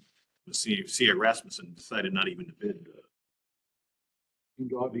 C.A. Rasmussen decided not even to bid.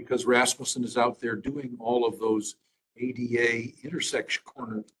 Because Rasmussen is out there doing all of those ADA intersection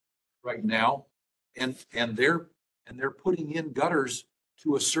corners right now. And they're putting in gutters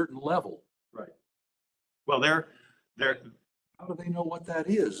to a certain level. Right. Well, they're How do they know what that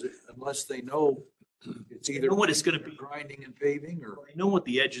is unless they know it's either know what it's gonna be. grinding and paving, or? they know what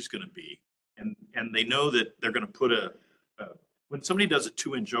the edge is going to be, and they know that they're going to put when somebody does a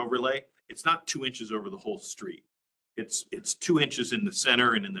 2-inch overlay, it's not 2 inches over the whole street. It's 2 inches in the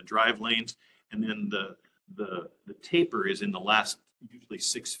center and in the drive lanes, and then the taper is in the last usually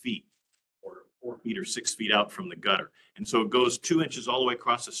 6 feet or 4 feet or 6 feet out from the gutter. And so it goes 2 inches all the way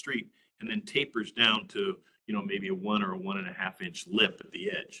across the street and then tapers down to, maybe a 1 or a 1.5 inch lip at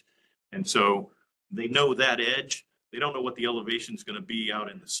the edge. And so they know that edge. They don't know what the elevation is going to be out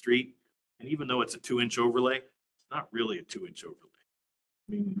in the street. And even though it's a 2-inch overlay, it's not really a 2-inch overlay.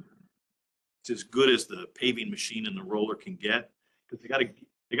 I mean, it's as good as the paving machine and the roller can get, because they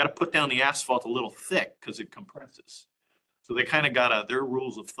got to put down the asphalt a little thick because it compresses. So they kind of got their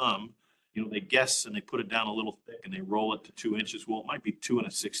rules of thumb. They guess and they put it down a little thick and they roll it to 2 inches. Well, it might be 2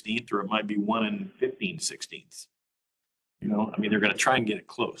 1/16, or it might be 1 15/16. I mean, they're going to try and get it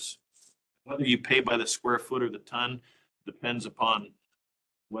close. Whether you pay by the square foot or the ton depends upon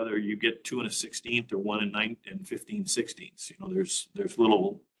whether you get 2 1/16 or 1 15/16. There's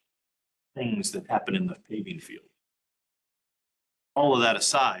little things that happen in the paving field. All of that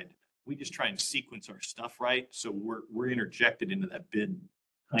aside, we just try and sequence our stuff right, so we're interjected into that bid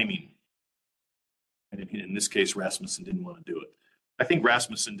timing. And in this case, Rasmussen didn't want to do it. I think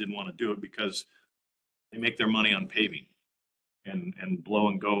Rasmussen didn't want to do it because they make their money on paving and blow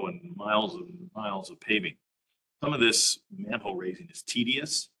and go and miles of paving. Some of this manhole raising is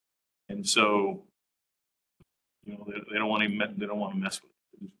tedious, and so they don't want to mess with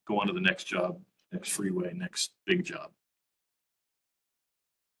it. Go on to the next job, next freeway, next big job.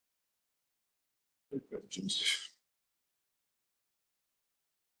 Questions?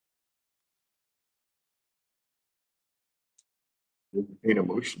 Need a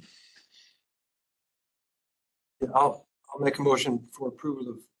motion? Yeah, I'll make a motion for approval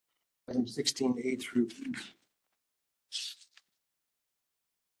of item 16A through E.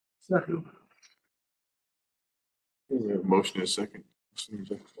 Second. We have a motion and a second.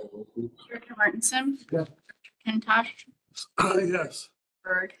 Director Martinson. Yeah. Kintosh. Yes.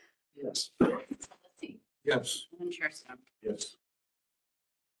 Bird. Yes. Solacey, Yes. and Chair Stone. Yes.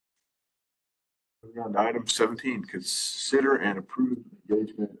 Moving on to item 17, consider and approve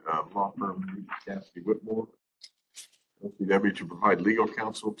engagement of law firm Cassidy Whitmore, LCW, to provide legal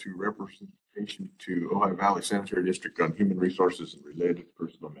counsel to representation to Ohio Valley Sanitary District on human resources and related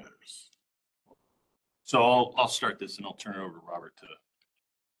personal matters. So I'll start this and I'll turn it over to Robert to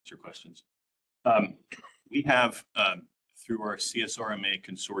answer questions. We have, through our CSRMA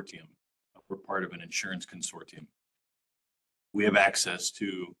consortium, we're part of an insurance consortium. We have access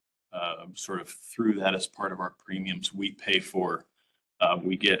to sort of through that, as part of our premiums we pay for,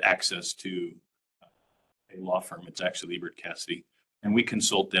 we get access to a law firm. It's actually Liebert Cassidy, and we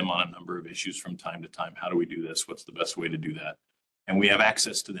consult them on a number of issues from time to time. How do we do this? What's the best way to do that? And we have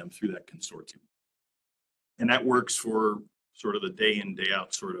access to them through that consortium. And that works for sort of the day in, day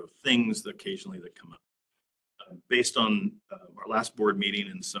out sort of things that occasionally that come up. Based on our last board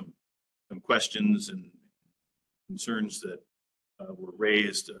meeting and some questions and concerns that were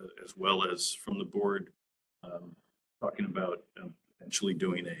raised, as well as from the board, talking about potentially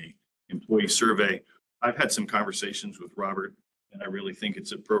doing a employee survey. I've had some conversations with Robert, and I really think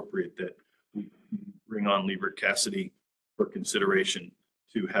it's appropriate that we bring on Liebert Cassidy for consideration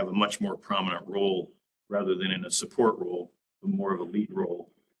to have a much more prominent role rather than in a support role, but more of a lead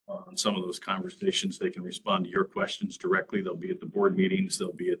role on some of those conversations. They can respond to your questions directly. They'll be at the board meetings.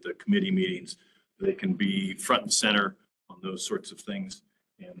 They'll be at the committee meetings. They can be front and center on those sorts of things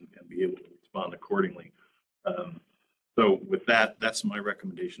and be able to respond accordingly. So with that, that's my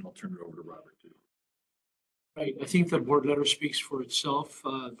recommendation. I'll turn it over to Robert too. Right, I think the board letter speaks for itself.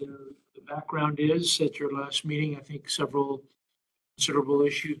 The background is at your last meeting, I think several considerable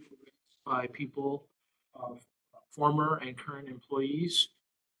issues were raised by people, former and current employees.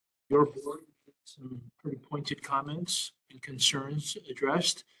 Your board had some pretty pointed comments and concerns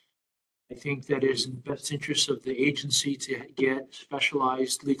addressed. I think that is in the best interest of the agency to get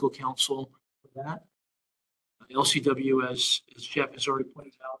specialized legal counsel for that. LCW, as Jeff has already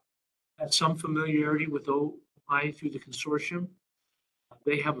pointed out, has some familiarity with OI through the consortium.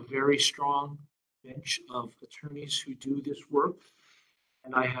 They have a very strong bench of attorneys who do this work.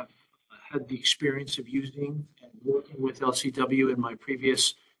 And I have had the experience of using and working with LCW in my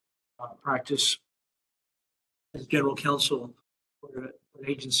previous practice as general counsel for an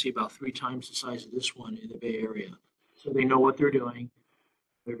agency about 3 times the size of this one in the Bay Area. So they know what they're doing.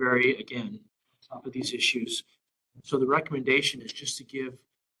 They're very, again, on top of these issues. So the recommendation is just to give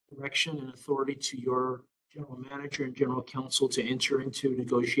direction and authority to your general manager and general counsel to enter into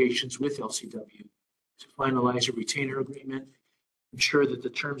negotiations with LCW to finalize a retainer agreement, ensure that the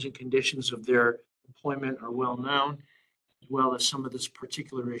terms and conditions of their employment are well known, as well as some of these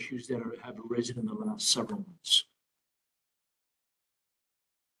particular issues that have arisen in the last several months.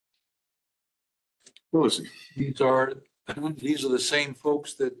 Wilson. These are the same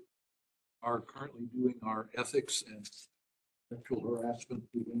folks that are currently doing our ethics and sexual harassment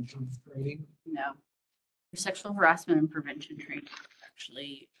prevention training. No. Sexual harassment and prevention training is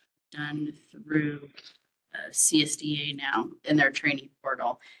actually done through CSDA now in their training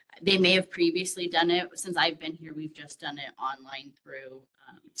portal. They may have previously done it. Since I've been here, we've just done it online through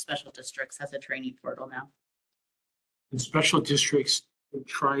special districts as a training portal now. In special districts, they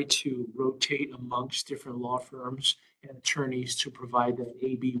try to rotate amongst different law firms and attorneys to provide that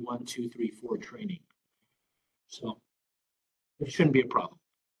AB 1, 2, 3, 4 training. So it shouldn't be a problem.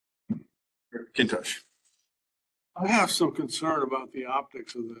 Kintosh. I have some concern about the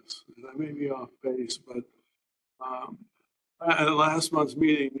optics of this, and I may be off base, but at last month's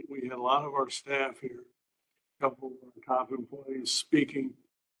meeting, we had a lot of our staff here, a couple of our top employees speaking,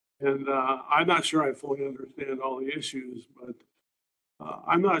 and I'm not sure I fully understand all the issues, but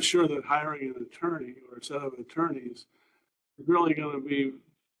I'm not sure that hiring an attorney or a set of attorneys is really going to be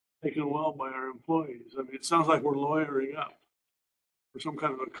taken well by our employees. I mean, it sounds like we're lawyering up for some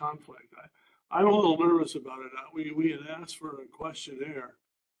kind of a conflict. I'm a little nervous about it. We had asked for a questionnaire,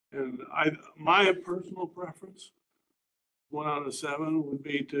 and my personal preference, 1 out of 7, would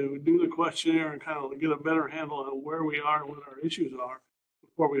be to do the questionnaire and kind of get a better handle on where we are and what our issues are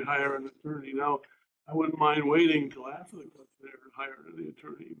before we hire an attorney. Now, I wouldn't mind waiting until after the questionnaire and hiring the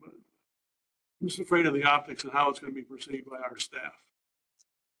attorney, but I'm just afraid of the optics and how it's going to be perceived by our staff.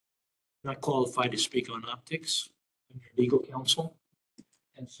 Not qualified to speak on optics. I'm your legal counsel.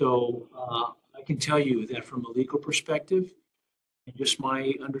 And so I can tell you that from a legal perspective, and just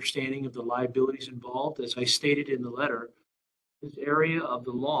my understanding of the liabilities involved, as I stated in the letter, this area of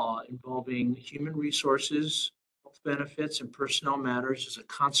the law involving human resources, health benefits, and personnel matters is a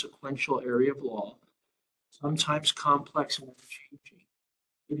consequential area of law, sometimes complex and ever-changing.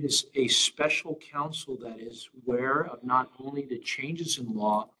 It is a special counsel that is aware of not only the changes in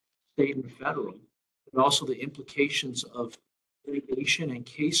law, state and federal, but also the implications of litigation and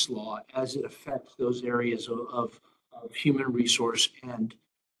case law as it affects those areas of human resource and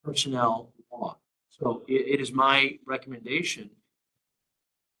personnel law. So it is my recommendation,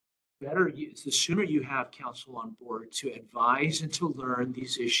 the sooner you have counsel on board to advise and to learn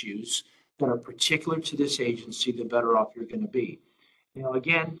these issues that are particular to this agency, the better off you're going to be. You know,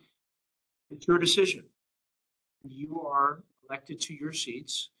 again, it's your decision. You are elected to your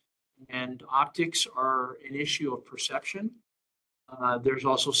seats, and optics are an issue of perception. There's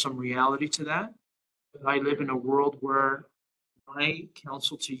also some reality to that. But I live in a world where my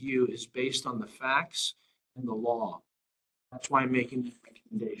counsel to you is based on the facts and the law. That's why I'm making this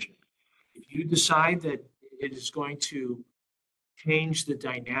recommendation. If you decide that it is going to change the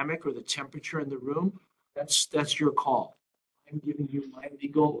dynamic or the temperature in the room, that's your call. I'm giving you my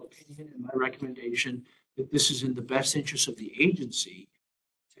legal opinion and my recommendation that this is in the best interest of the agency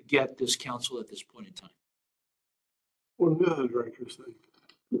to get this counsel at this point in time. What do the other directors think?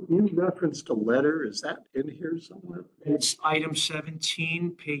 You referenced a letter, is that in here somewhere? It's item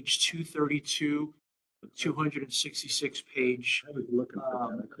 17, page 232, 266 page I was looking for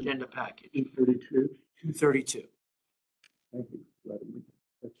that. I couldn't. agenda package, 232? 232. Thank you. for letting me-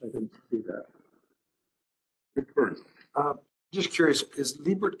 I didn't see that. Good person. Just curious, is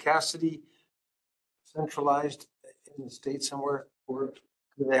Liebert Cassidy centralized in the state somewhere, or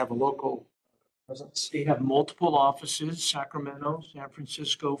do they have a local presence? They have multiple offices, Sacramento, San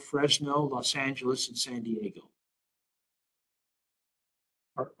Francisco, Fresno, Los Angeles, and San Diego.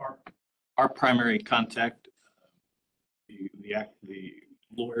 Our primary contact, the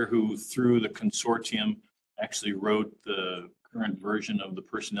lawyer who through the consortium actually wrote the current version of the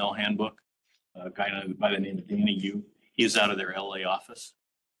personnel handbook, a guy by the name of Danny Yu. He is out of their LA office.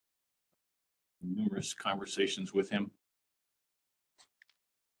 Numerous conversations with him.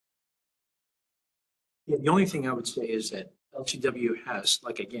 Yeah, the only thing I would say is that LCW has,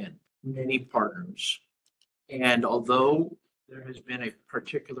 like, again, many partners. And although there has been a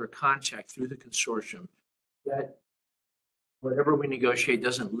particular contact through the consortium, that whatever we negotiate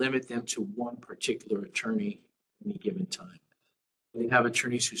doesn't limit them to one particular attorney at any given time. They have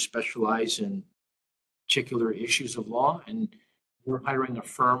attorneys who specialize in particular issues of law, and we're hiring a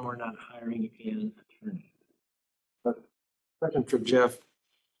firm, we're not hiring an attorney. Question for Jeff.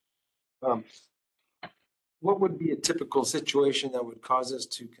 What would be a typical situation that would cause us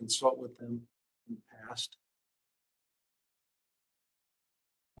to consult with them in the past?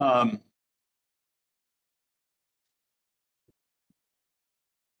 I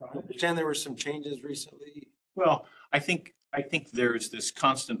understand there were some changes recently. Well, I think there's this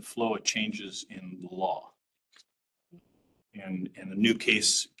constant flow of changes in the law. And a new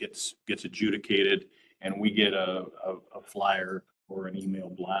case gets adjudicated, and we get a flyer or an email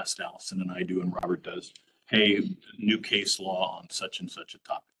blast, Allison and I do, and Robert does. Hey, new case law on such and such a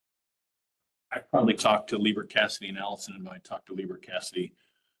topic. I probably talked to Lieber Cassidy and Allison, and I talked to Lieber Cassidy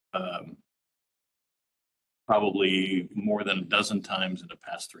probably more than a dozen times in the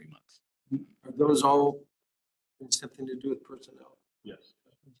past 3 months. Are those all something to do with personnel? Yes.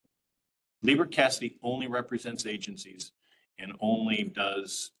 Lieber Cassidy only represents agencies and only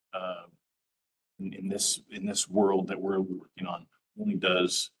does in this world that we're working on, only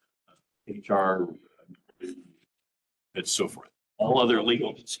does HR and so forth. All other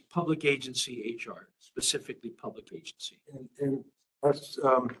legal public agency HR, specifically public agency. And us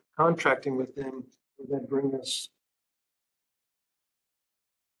contracting with them, would that bring us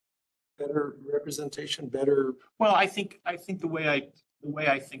better representation, better? Well, I think the way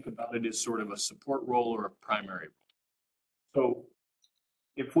I think about it is sort of a support role or a primary role. So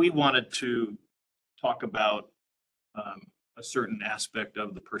if we wanted to talk about a certain aspect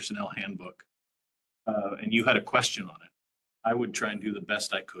of the personnel handbook and you had a question on it, I would try and do the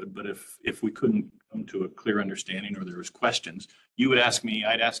best I could. But if we couldn't come to a clear understanding or there was questions, you would ask me,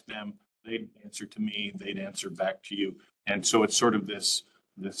 I'd ask them, they'd answer to me, they'd answer back to you. And so it's sort of this,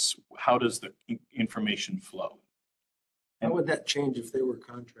 how does the information flow? How would that change if they were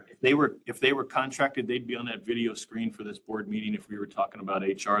contracted? If they were contracted, they'd be on that video screen for this board meeting. If we were talking about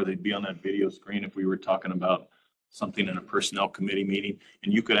HR, they'd be on that video screen. If we were talking about something in a personnel committee meeting,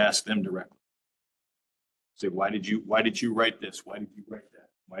 and you could ask them directly. Say, why did you write this? Why did you write that?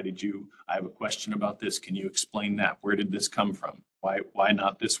 I have a question about this. Can you explain that? Where did this come from? Why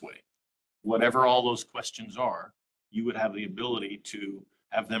not this way? Whatever all those questions are, you would have the ability to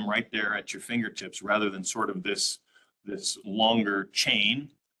have them right there at your fingertips rather than sort of this longer chain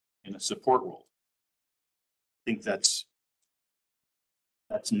in a support role. I think that's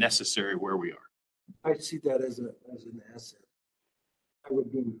necessary where we are. I see that as an asset. I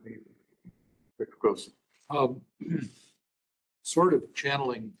would be in favor. Mr. Wilson. Sort of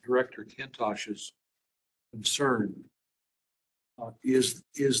channeling Director Kintosh's concern. Is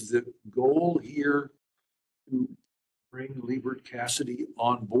the goal here to bring Liebert Cassidy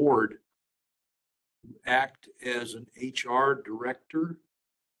on board to act as an HR director?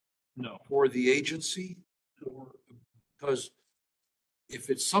 No. For the agency? Or because if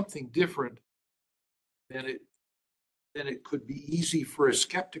it's something different, then it could be easy for a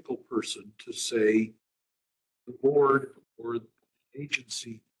skeptical person to say the board or the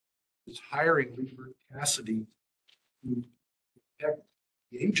agency is hiring Liebert Cassidy to protect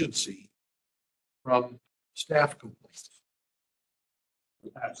the agency from staff complaints.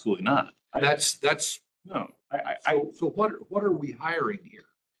 Absolutely not. That's No. so what are we hiring here?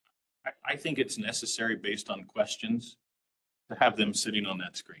 I think it's necessary based on questions to have them sitting on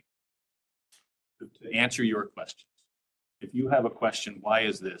that screen to answer your questions. If you have a question, why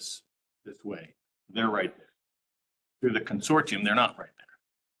is this way? They're right there. Through the consortium, they're not right there.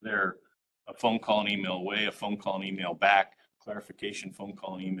 They're a phone call and email away, a phone call and email back, clarification, phone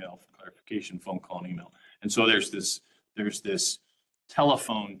call and email, clarification, phone call and email. And so there's this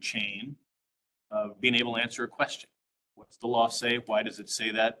telephone chain of being able to answer a question. What's the law say? Why does it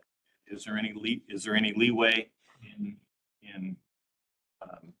say that? Is there any leeway in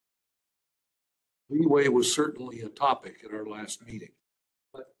Leeway was certainly a topic at our last meeting.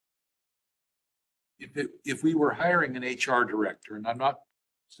 But if we were hiring an HR director, and I'm not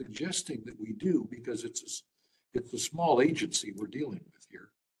suggesting that we do because it's a small agency we're dealing with here.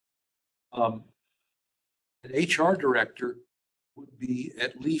 An HR director would be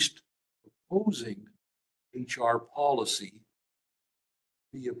at least proposing HR policy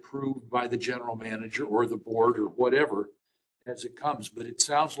be approved by the general manager or the board or whatever as it comes. But it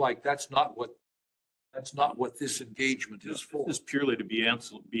sounds like that's not what this engagement is for. This is purely to be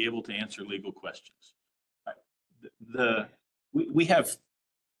able to answer legal questions. We have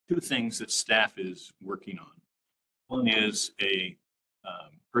two things that staff is working on. One is a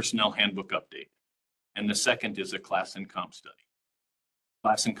personnel handbook update, and the second is a class and comp study.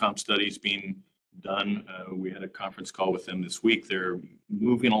 Class and comp study is being done. We had a conference call with them this week. They're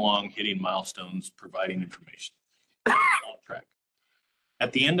moving along, hitting milestones, providing information. On track.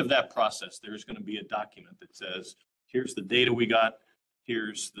 At the end of that process, there's going to be a document that says, here's the data we got,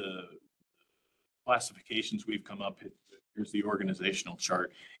 here's the classifications we've come up with, here's the organizational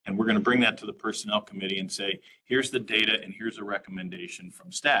chart, and we're going to bring that to the personnel committee and say, here's the data and here's a recommendation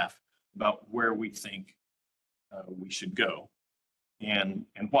from staff about where we think we should go and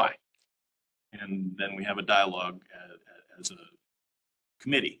why. And then we have a dialogue as a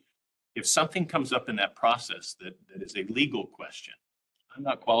committee. If something comes up in that process that is a legal question, I'm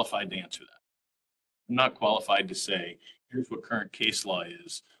not qualified to answer that. I'm not qualified to say, here's what current case law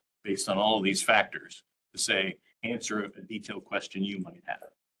is based on all of these factors, to say, answer a detailed question you might have.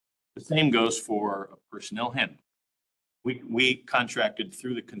 The same goes for a personnel handbook. We contracted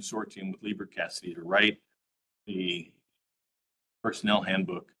through the consortium with Lieber Cassidy to write the personnel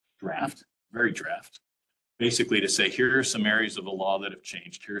handbook draft, very draft, basically to say, here are some areas of the law that have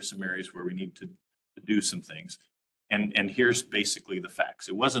changed. Here are some areas where we need to do some things. And here's basically the facts.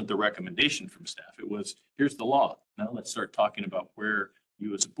 It wasn't the recommendation from staff. It was, here's the law. Now let's start talking about where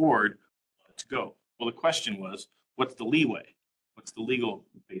you as a board want to go. Well, the question was, what's the leeway? What's the legal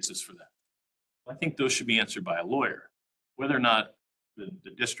basis for that? I think those should be answered by a lawyer. Whether or not the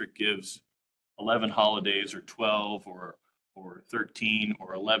district gives 11 holidays or 12 or 13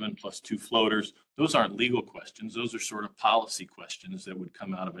 or 11 plus 2 floaters, those aren't legal questions. Those are sort of policy questions that would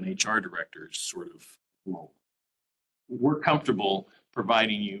come out of an HR director's sort of role. We're comfortable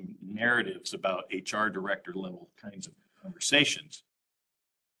providing you narratives about HR director level kinds of conversations.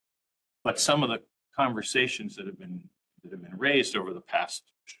 But some of the conversations that have been raised over the past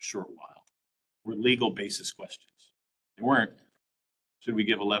short while were legal basis questions. They weren't, should we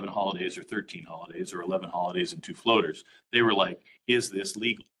give 11 holidays or 13 holidays or 11 holidays and 2 floaters? They were like, is this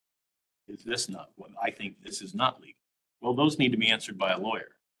legal? Is this not what I think this is not legal? Well, those need to be answered by a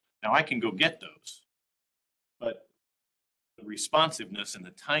lawyer. Now I can go get those, but the responsiveness and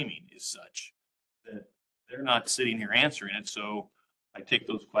the timing is such that they're not sitting here answering it. So I take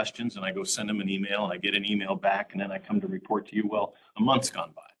those questions and I go send them an email and I get an email back and then I come to report to you, well, a month's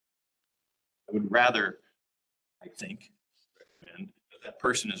gone by. I would rather, I think, recommend that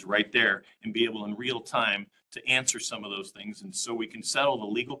person is right there and be able in real time to answer some of those things. And so we can settle the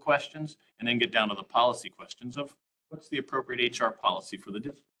legal questions and then get down to the policy questions of what's the appropriate HR policy for the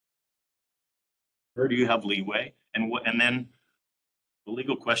district? Where do you have leeway? And then the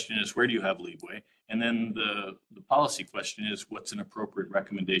legal question is, where do you have leeway? And then the policy question is, what's an appropriate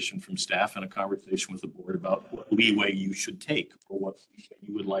recommendation from staff and a conversation with the board about what leeway you should take or what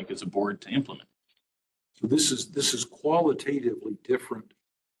you would like as a board to implement. So this is qualitatively different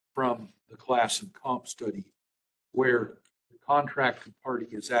from the class and comp study where the contracted party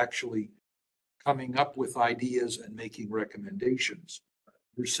is actually coming up with ideas and making recommendations.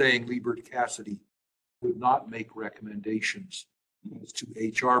 You're saying Lieber Cassidy would not make recommendations as to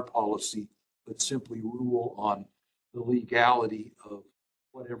HR policy, but simply rule on the legality of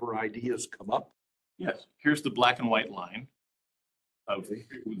whatever ideas come up. Yes, here's the black and white line of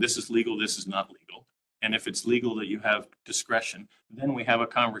this is legal, this is not legal. And if it's legal that you have discretion, then we have a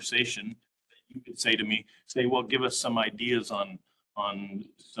conversation that you could say to me, well, give us some ideas on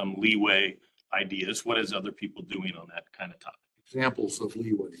some leeway ideas. What is other people doing on that kind of topic? Examples of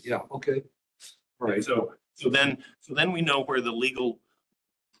leeway. Yeah. Okay. Right. So then we know where the legal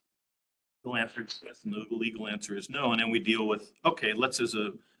answer is yes and the legal answer is no. And then we deal with, okay, let's as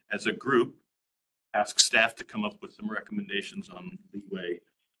a group ask staff to come up with some recommendations on leeway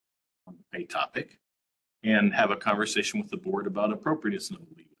on a topic and have a conversation with the board about appropriateness of the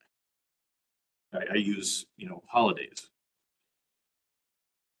leeway. I use, holidays.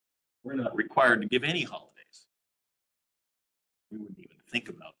 We're not required to give any holidays. We wouldn't even think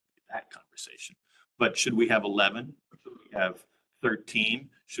about that conversation. But should we have 11? Should we have 13?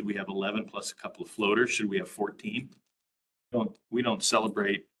 Should we have 11 plus a couple of floaters? Should we have 14? We don't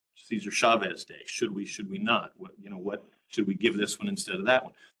celebrate Cesar Chavez Day. Should we not? What, should we give this one instead of that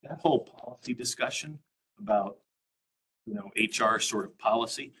one? That whole policy discussion about, HR sort of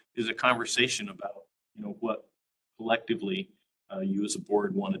policy is a conversation about, what collectively you as a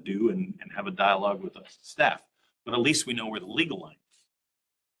board want to do and have a dialogue with us staff. But at least we know where the legal line is.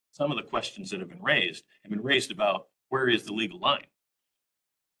 Some of the questions that have been raised about where is the legal line?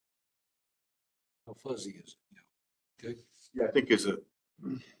 How fuzzy is it? Okay. Yeah, I think as a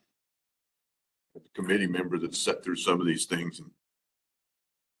committee member that sat through some of these things and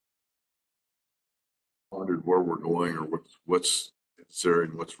wondered where we're going or what's necessary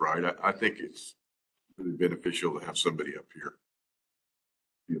and what's right, I think it's really beneficial to have somebody up here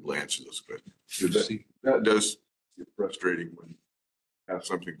be able to answer those questions. That does get frustrating when you have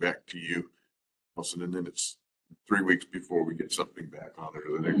something back to you, Nelson, and then it's 3 weeks before we get something back on it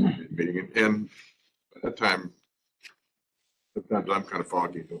or the next meeting. And at that time, sometimes I'm kind of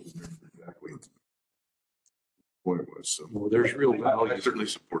foggy. I don't remember exactly what it was. So Well, there's real value. I certainly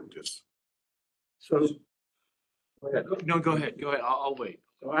support this. So, No, go ahead. Go ahead. I'll wait.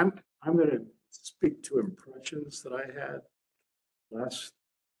 so I'm going to speak to impressions that I had last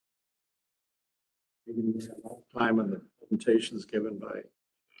meeting, we had a long time and the presentations given by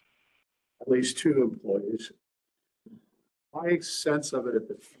at least 2 employees. My sense of it at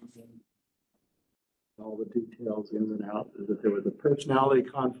the time, all the details ins and outs, is that there was a personality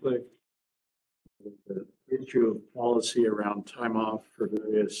conflict, the issue of policy around time off for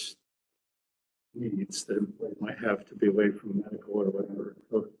various needs that employees might have to be away from medical or whatever.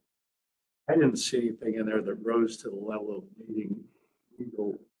 So I didn't see anything in there that rose to the level of needing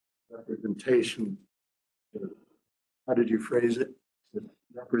legal representation. How did you phrase it? To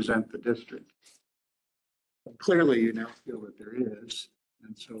represent the district. But clearly, you now feel that there is,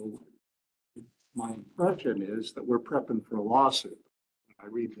 and so my impression is that we're prepping for a lawsuit. I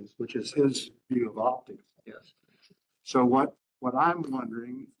read this, which is his view of optics, I guess. So what I'm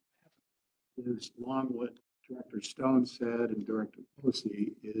wondering is, along what Director Stone said and Director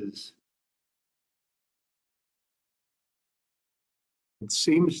Posey, is it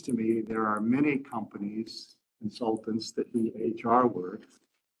seems to me there are many companies, consultants that do HR work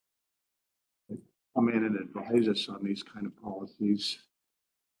that come in and advise us on these kind of policies,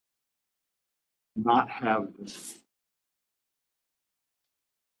 not have this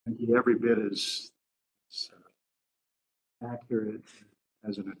and be every bit as accurate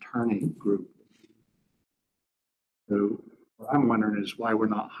as an attorney group. So what I'm wondering is why we're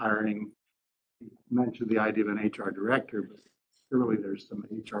not hiring, you mentioned the idea of an HR director, but surely there's some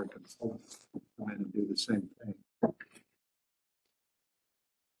HR consultants who come in and do the same thing.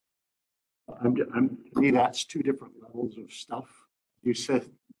 To me, that's 2 different levels of stuff. You said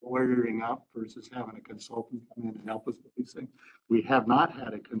lawyering up versus having a consultant come in and help us with these things. We have not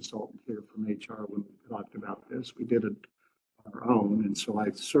had a consultant here from HR when we talked about this. We did it on our own. And so I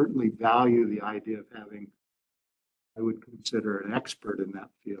certainly value the idea of having, I would consider an expert in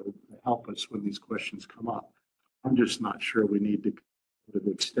that field to help us when these questions come up. I'm just not sure we need to go to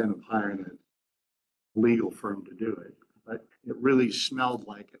the extent of hiring a legal firm to do it. But it really smelled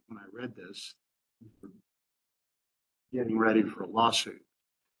like it when I read this, getting ready for a lawsuit.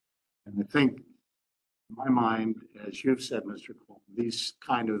 And I think, in my mind, as you've said, Mr. Cole, these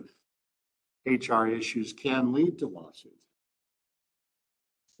kind of HR issues can lead to lawsuits.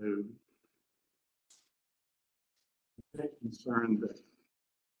 So, I'm concerned that,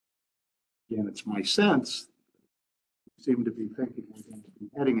 again, it's my sense, you seem to be thinking we're going to be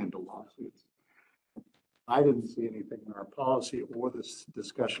heading into lawsuits. I didn't see anything in our policy or this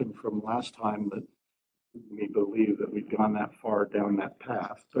discussion from last time that we believe that we've gone that far down that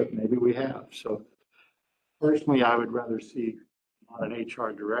path, but maybe we have. So personally, I would rather see not an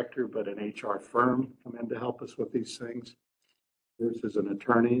HR director, but an HR firm come in to help us with these things versus an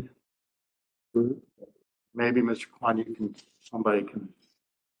attorney group. Maybe Mr. Kwan, somebody can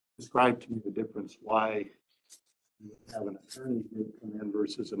describe to me the difference why you have an attorney group come in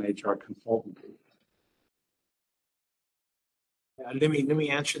versus an HR consultant group. Let me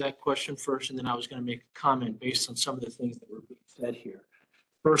answer that question first, and then I was going to make a comment based on some of the things that were being said here.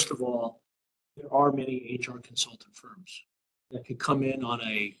 First of all, there are many HR consultant firms that could come in on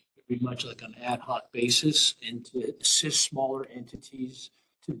a pretty much like an ad hoc basis and to assist smaller entities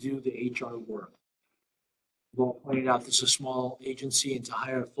to do the HR work. Well, pointed out this is a small agency, and to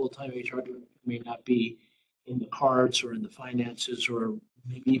hire a full-time HR director may not be in the cards or in the finances or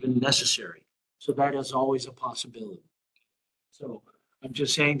maybe even necessary. So that is always a possibility. So I'm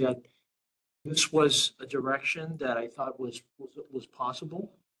just saying that this was a direction that I thought was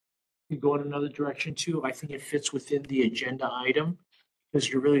possible. We go in another direction too. I think it fits within the agenda item. because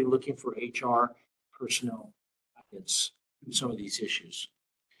you're really looking for HR personnel guidance in some of these issues.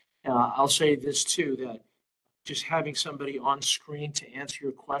 I'll say this too, that just having somebody on screen to answer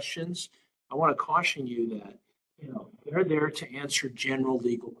your questions, I want to caution you that, they're there to answer general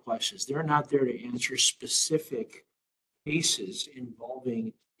legal questions. They're not there to answer specific cases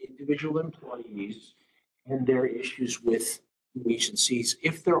involving individual employees and their issues with agencies,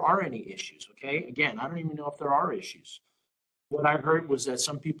 if there are any issues, okay? Again, I don't even know if there are issues. What I heard was that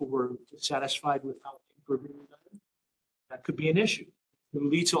some people were dissatisfied with how things were being done. That could be an issue. It could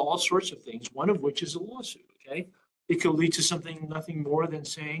lead to all sorts of things, one of which is a lawsuit, okay? It could lead to something, nothing more than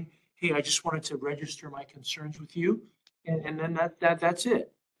saying, hey, I just wanted to register my concerns with you, and then that's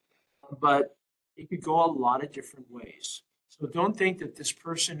it. But it could go a lot of different ways. So don't think that this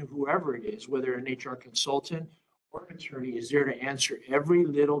person, whoever it is, whether an HR consultant or an attorney, is there to answer every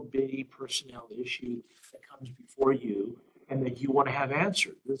little bitty personnel issue that comes before you and that you want to have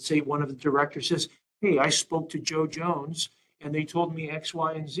answered. Let's say one of the directors says, hey, I spoke to Joe Jones and they told me X,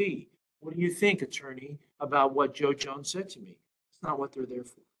 Y, and Z. What do you think, attorney, about what Joe Jones said to me? It's not what they're there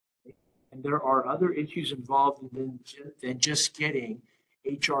for. And there are other issues involved than just getting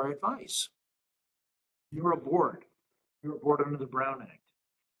HR advice. You're a board. You're a board under the Brown Act.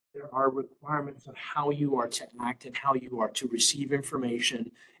 There are requirements of how you are to act and how you are to receive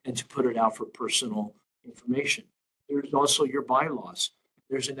information and to put it out for personal information. There's also your bylaws.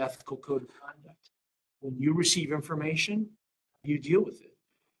 There's an ethical code of conduct. When you receive information, you deal with it.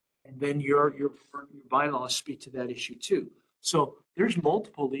 And then your bylaws speak to that issue too. So there's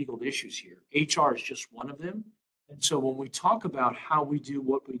multiple legal issues here. HR is just one of them. And so when we talk about how we do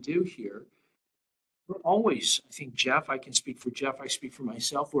what we do here, we're always, I think Jeff, I can speak for Jeff, I speak for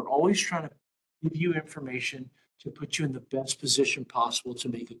myself, we're always trying to give you information to put you in the best position possible to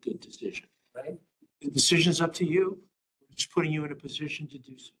make a good decision, right? The decision's up to you. We're just putting you in a position to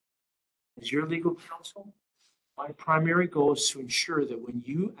do so. As your legal counsel, my primary goal is to ensure that when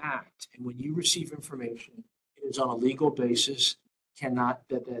you act and when you receive information, it is on a legal basis,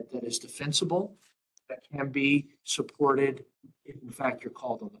 that is defensible, that can be supported if in fact you're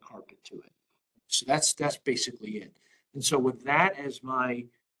called on the carpet to it. So that's basically it. And so with that as my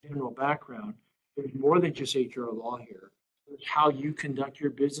general background, there's more than just HR law here. There's how you conduct your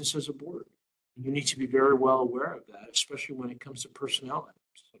business as a board. And you need to be very well aware of that, especially when it comes to personnel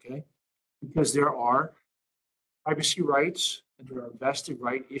items, okay? Because there are privacy rights and there are vested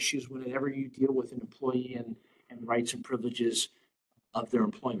right issues whenever you deal with an employee and rights and privileges of their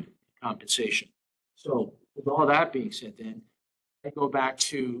employment compensation. So with all that being said, then I go back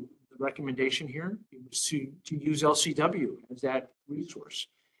to the recommendation here was to use LCW as that resource.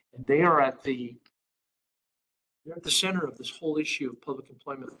 And they are at the center of this whole issue of public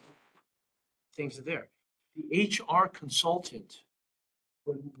employment. Things are there. The HR consultant,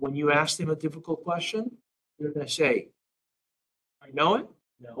 when you ask them a difficult question, they're going to say, I know it.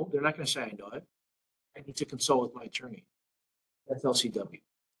 No, they're not going to say, I know it. I need to consult with my attorney. That's LCW.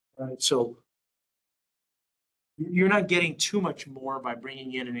 All right. So you're not getting too much more by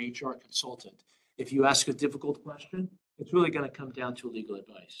bringing in an HR consultant. If you ask a difficult question, it's really going to come down to legal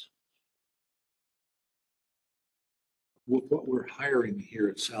advice. What we're hiring here,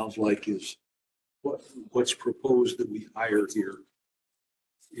 it sounds like, is what's proposed that we hire here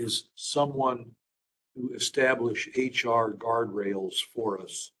is someone to establish HR guardrails for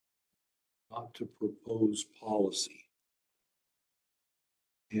us, not to propose policy.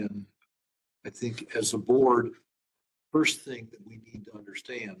 And I think as a board, first thing that we need to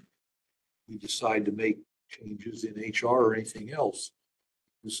understand, we decide to make changes in HR or anything else,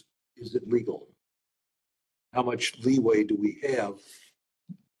 is it legal? How much leeway do we have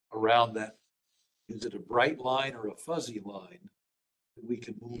around that? Is it a bright line or a fuzzy line that we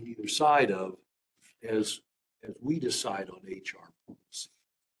can move either side of as we decide on HR policy?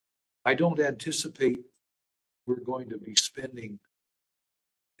 I don't anticipate we're going to be spending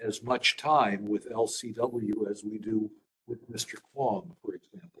as much time with LCW as we do with Mr. Kwong, for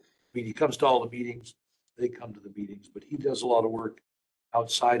example. I mean, he comes to all the meetings, they come to the meetings, but he does a lot of work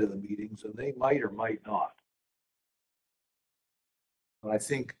outside of the meetings and they might or might not. But I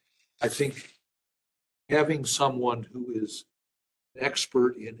think having someone who is an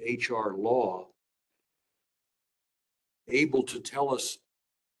expert in HR law able to tell us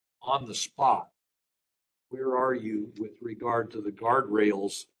on the spot, where are you with regard to the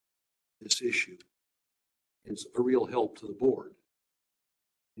guardrails, this issue, is a real help to the board.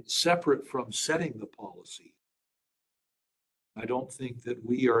 It's separate from setting the policy. I don't think that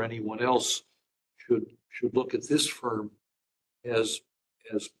we or anyone else should look at this firm as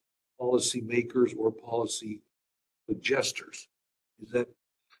policy makers or policy suggesters. Is that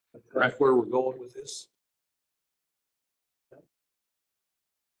where we're going with this?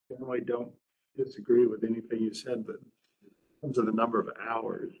 Generally don't disagree with anything you said, but in terms of the number of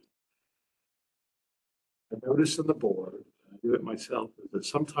hours, I notice in the board, I do it myself, is that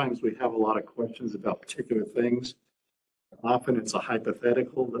sometimes we have a lot of questions about particular things. Often it's a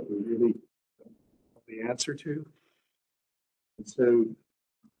hypothetical that we really don't know the answer to. And so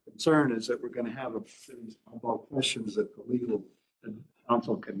concern is that we're going to have a series of questions that the legal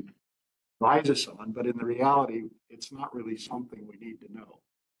counsel can advise us on, but in the reality, it's not really something we need to know,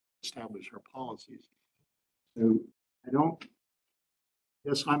 establish our policies. So I don't,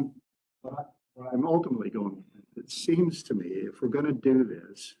 yes, what I'm ultimately going with, it seems to me, if we're going to do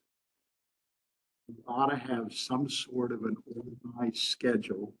this, we ought to have some sort of an organized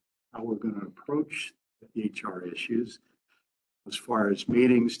schedule, how we're going to approach the HR issues, as far as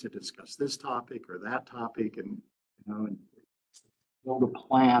meetings to discuss this topic or that topic, and, and build a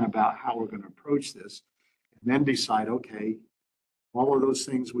plan about how we're going to approach this, and then decide, okay, all of those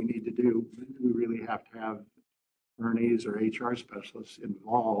things we need to do, do we really have to have attorneys or HR specialists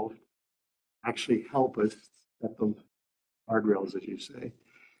involved, actually help us at the guardrails, as you say.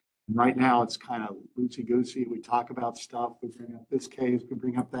 And right now, it's kind of loosey-goosey. We talk about stuff, we bring up this case, we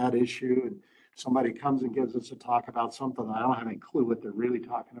bring up that issue, and somebody comes and gives us a talk about something. I don't have any clue what they're really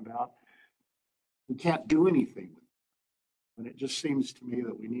talking about. We can't do anything with it. And it just seems to me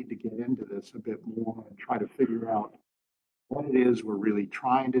that we need to get into this a bit more and try to figure out what it is we're really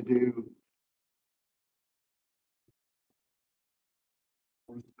trying to do.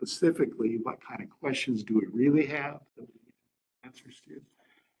 More specifically, what kind of questions do we really have that we need answers to?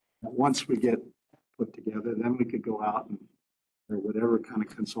 And once we get put together, then we could go out and or whatever kind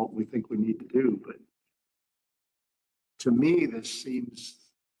of consultant we think we need to do. But to me, this seems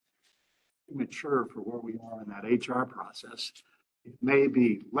immature for where we are in that HR process. It may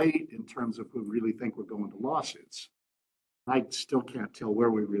be late in terms of who really think we're going to lawsuits. I still can't tell where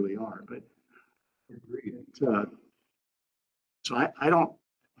we really are, but so I don't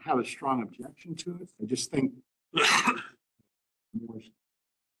have a strong objection to it. I just think more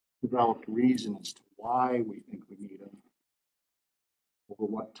developed reason as to why we think we need them, over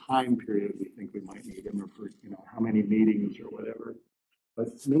what time period we think we might need them, or for, how many meetings or whatever.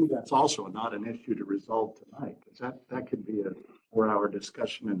 But to me, that's also not an issue to resolve tonight, because that could be a 4-hour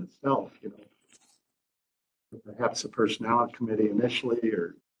discussion in itself, Perhaps a personnel committee initially,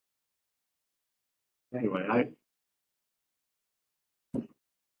 or anyway, I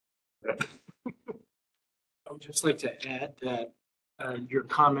would just like to add that your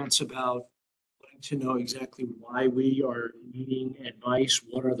comments about wanting to know exactly why we are needing advice,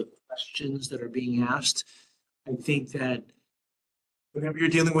 what are the questions that are being asked. I think that whenever you're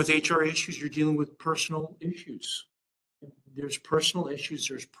dealing with HR issues, you're dealing with personal issues. There's personal issues,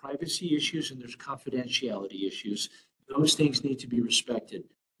 there's privacy issues, and there's confidentiality issues. Those things need to be respected,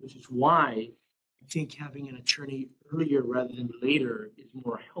 which is why I think having an attorney earlier rather than later is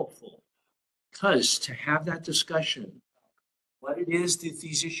more helpful. Because to have that discussion, what it is that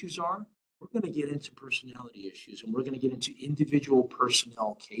these issues are, we're going to get into personality issues and we're going to get into individual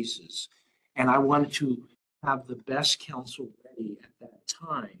personnel cases. And I wanted to have the best counsel ready at that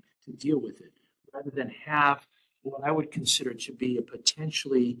time to deal with it, rather than have what I would consider to be a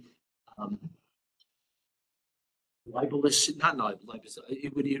potentially libelous, not libelous,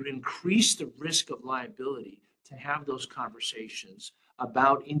 it would increase the risk of liability to have those conversations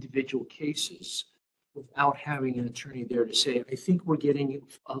about individual cases without having an attorney there to say, I think we're getting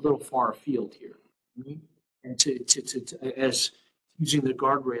a little far afield here. And as using the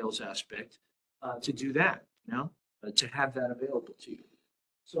guardrails aspect, to do that, to have that available to you.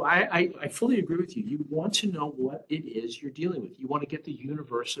 So I fully agree with you. You want to know what it is you're dealing with. You want to get the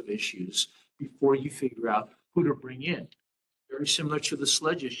universe of issues before you figure out who to bring in. Very similar to the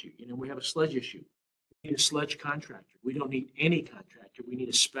sludge issue. We have a sludge issue. We need a sludge contractor. We don't need any contractor. We need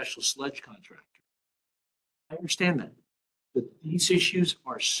a special sludge contractor. I understand that. But these issues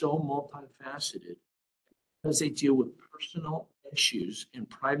are so multifaceted because they deal with personal issues and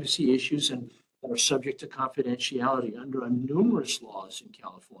privacy issues and that are subject to confidentiality under numerous laws in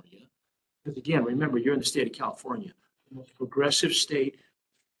California. Because again, remember, you're in the state of California, the most progressive state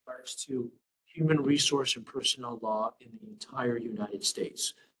with regards to human resource and personnel law in the entire United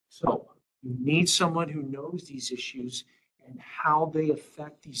States. So you need someone who knows these issues and how they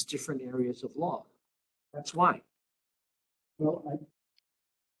affect these different areas of law. That's why. Well,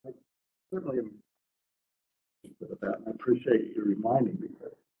 I certainly am with that, and I appreciate you reminding me.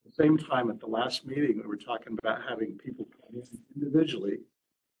 But at the same time, at the last meeting, we were talking about having people come in individually,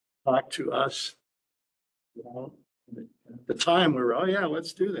 talk to us, in a At the time, we were, oh yeah,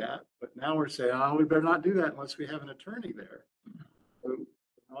 let's do that. But now we're saying, oh, we better not do that unless we have an attorney there. So,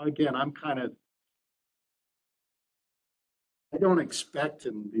 again, I'm kind of, I don't expect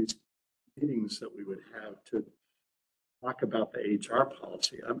in these meetings that we would have to talk about the HR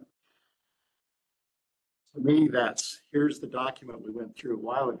policy. To me, here's the document we went through a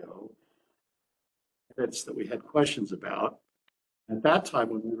while ago. That's that we had questions about. At that time,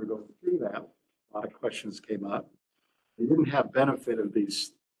 when we were going through that, a lot of questions came up. We didn't have benefit of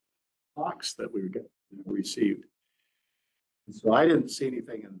these talks that we received. And so I didn't see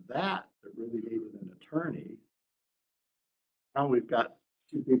anything in that really needed an attorney. Now we've got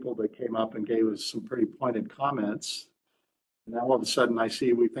two people that came up and gave us some pretty pointed comments. And now all of a sudden I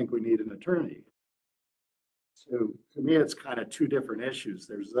see we think we need an attorney. So to me, it's kind of two different issues.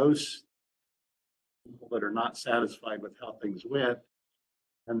 There's those people that are not satisfied with how things went.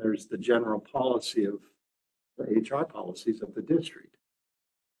 And there's the general policy of the HR policies of the district.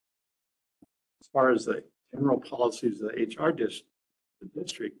 As far as the general policies of the the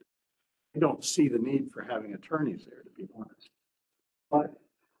district, I don't see the need for having attorneys there, to be honest. But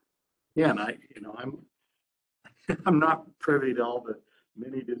again, I'm not privy to all the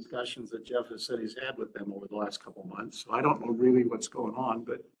many discussions that Jeff has said he's had with them over the last couple of months. So I don't know really what's going on,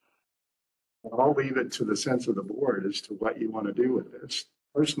 but I'll leave it to the sense of the board as to what you want to do with this.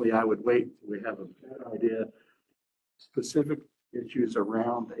 Personally, I would wait till we have a good idea, specific issues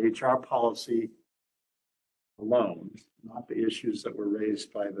around the HR policy alone, not the issues that were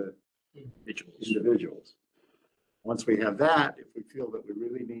raised by the individuals. Once we have that, if we feel that we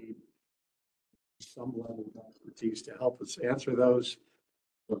really need some level of expertise to help us answer those,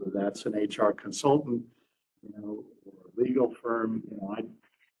 whether that's an HR consultant, or a legal firm,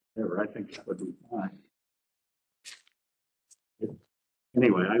 I think that would be fine.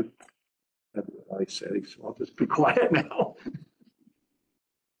 Anyway, that's what I said, so I'll just be quiet now.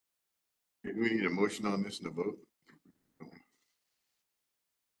 Do we need a motion on this and a vote?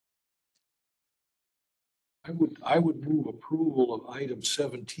 I would move approval of item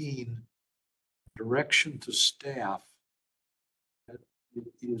 17, direction to staff. That it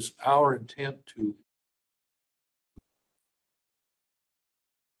is our intent to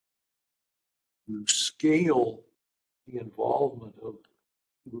scale the involvement of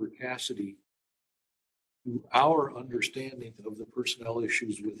Hoover Cassidy to our understanding of the personnel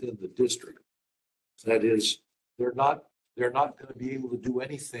issues within the district. That is, they're not going to be able to do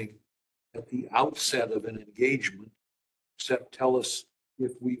anything at the outset of an engagement except tell us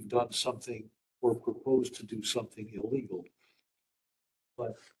if we've done something or proposed to do something illegal.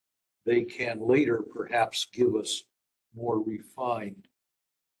 But they can later perhaps give us more refined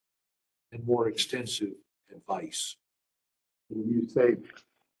and more extensive advice. When you say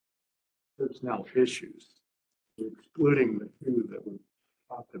personnel issues, we're excluding the two that we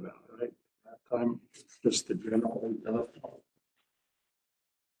talked about, right? That time, it's just the general.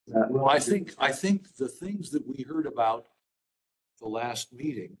 Well, I think the things that we heard about the last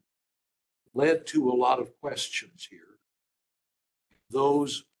meeting led to a lot of questions here.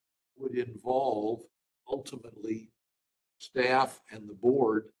 Those would involve ultimately staff and the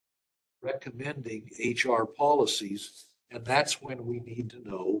board recommending HR policies, and that's when we need to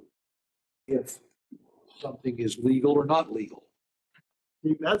know if something is legal or not legal.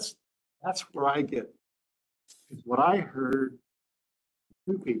 See, that's where I get, is what I heard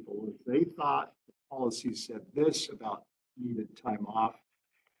two people is they thought the policy said this about needed time off,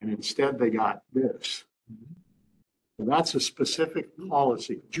 and instead they got this. So that's a specific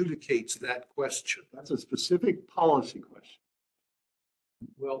policy. Adjudicates that question. That's a specific policy question.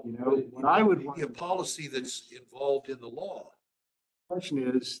 Well, what I would be a policy that's involved in the law.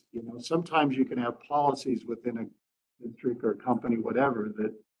 Question is, sometimes you can have policies within a district or a company, whatever,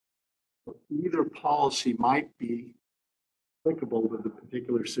 that either policy might be applicable to the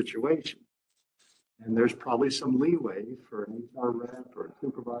particular situation. And there's probably some leeway for an HR rep or a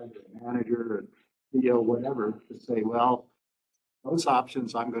supervisor, a manager, or CEO, whatever, to say, well, those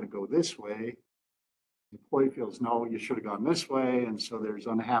options, I'm going to go this way. The employee feels, no, you should have gone this way. And so there's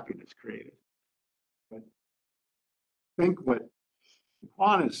unhappiness created. But I think what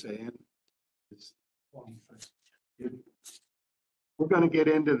Juan is saying is, if we're going to get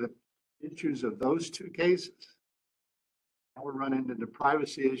into the issues of those two cases, now we're running into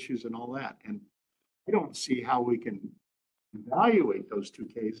privacy issues and all that. And I don't see how we can evaluate those two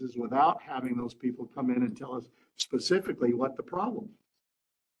cases without having those people come in and tell us specifically what the problem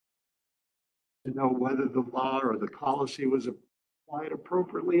is, to know whether the law or the policy was applied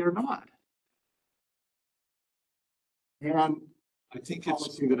appropriately or not. And I think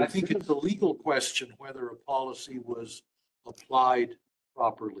it's a legal question whether a policy was applied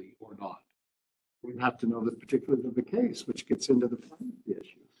properly or not? We have to know the particulars of the case, which gets into the privacy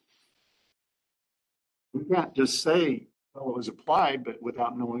issue. We can't just say, well, it was applied, but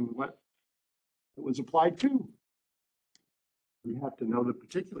without knowing what it was applied to. We have to know the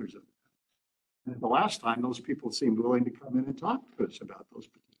particulars of it. And the last time, those people seemed willing to come in and talk to us about those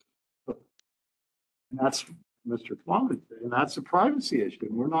particulars. And that's Mr. Twoman, and that's a privacy issue.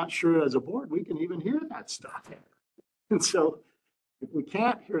 And we're not sure as a board, we can even hear that stuff. And so if we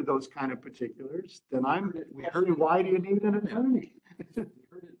can't hear those kind of particulars, then we heard, why do you need an attorney? We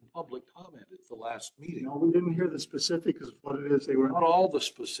heard it in public comment at the last meeting. No, we didn't hear the specifics of what it is they were. Not all the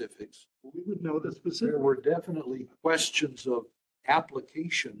specifics. We would know the There specifics. were definitely questions of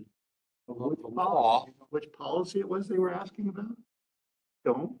application of the law. Which policy it was they were asking about?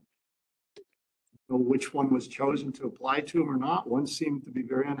 Don't know which one was chosen to apply to them or not. One seemed to be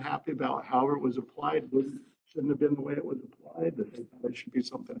very unhappy about how it was applied. Shouldn't have been the way it was applied, that they thought it should be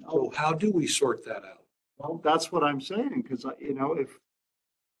something else. So how do we sort that out? Well, that's what I'm saying, because, if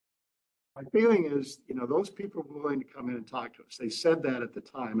my feeling is, those people were willing to come in and talk to us. They said that at the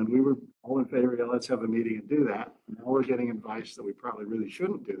time, and we were all in favor, yeah, let's have a meeting and do that. Now we're getting advice that we probably really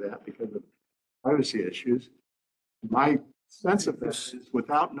shouldn't do that because of privacy issues. My sense of this is,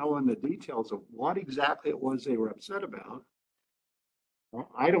 without knowing the details of what exactly it was they were upset about, well,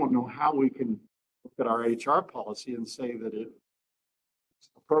 I don't know how we can look at our HR policy and say that it's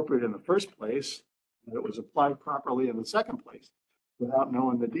appropriate in the first place, that it was applied properly in the second place, without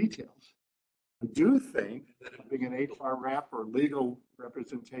knowing the details. I do think that having an HR rep or legal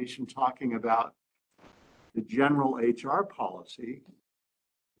representation talking about the general HR policy,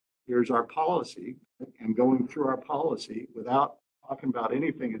 here's our policy, and going through our policy without talking about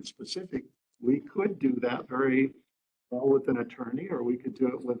anything in specific, we could do that very well with an attorney, or we could do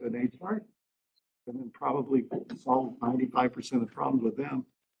it with an HR, and then probably solve 95% of the problems with them.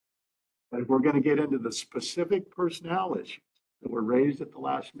 But if we're going to get into the specific personnel issues that were raised at the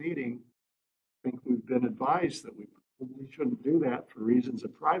last meeting, I think we've been advised that we probably shouldn't do that for reasons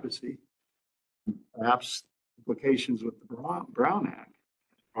of privacy, perhaps implications with the Brown Act.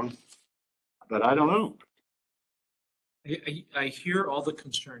 But I don't know. I hear all the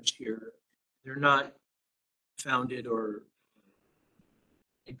concerns here. They're not founded or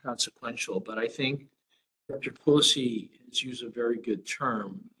inconsequential, but I think Dr. Quillisi has used a very good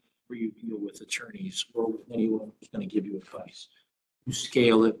term where you deal with attorneys or with anyone who's going to give you advice. You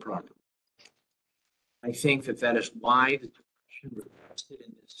scale it properly. I think that is why the direction requested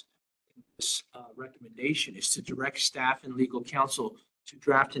in this recommendation is to direct staff and legal counsel to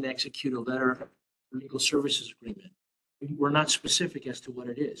draft and execute a letter of legal services agreement. We're not specific as to what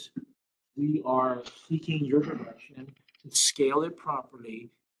it is. We are seeking your direction to scale it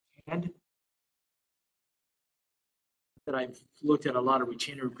properly, and that I've looked at a lot of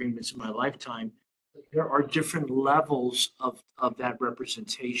retainer agreements in my lifetime. There are different levels of that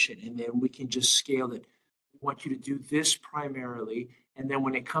representation, and then we can just scale it. We want you to do this primarily, and then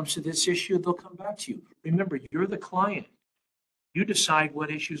when it comes to this issue, they'll come back to you. Remember, you're the client. You decide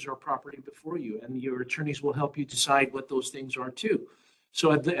what issues are properly before you, and your attorneys will help you decide what those things are too.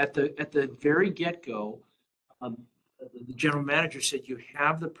 So at the very get-go, the general manager said you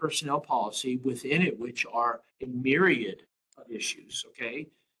have the personnel policy within it, which are a myriad of issues. Okay,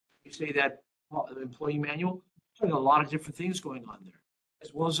 you say that employee manual, there's a lot of different things going on there,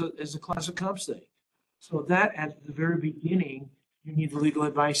 as well as the class of comp study. So that at the very beginning, you need the legal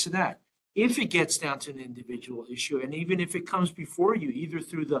advice to that. If it gets down to an individual issue, and even if it comes before you, either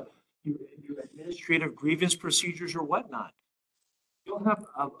through your administrative grievance procedures or whatnot, you'll have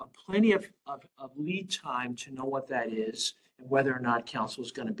a plenty of lead time to know what that is and whether or not counsel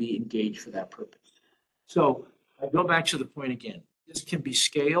is going to be engaged for that purpose. So I go back to the point again. This can be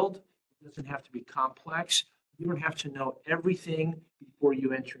scaled. It doesn't have to be complex. You don't have to know everything before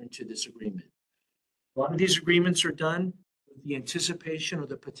you enter into this agreement. A lot of these agreements are done with the anticipation or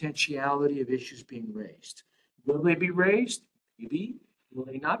the potentiality of issues being raised. Will they be raised? Maybe. Will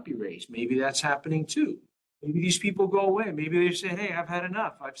they not be raised? Maybe that's happening too. Maybe these people go away. Maybe they say, hey, I've had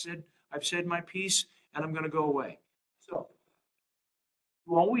enough. I've said my piece and I'm going to go away. So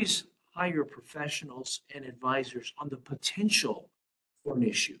you always hire professionals and advisors on the potential for an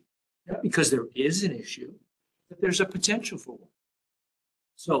issue. Not because there is an issue, but there's a potential for one.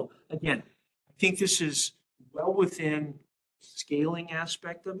 So again, I think this is well within the scaling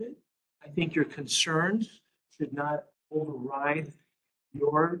aspect of it. I think your concerns should not override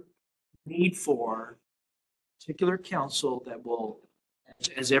your need for particular counsel that will,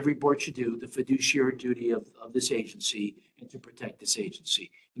 as every board should do, the fiduciary duty of this agency and to protect this agency.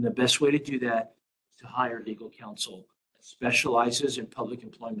 And the best way to do that is to hire legal counsel specializes in public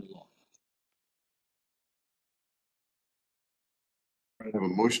employment law. I have a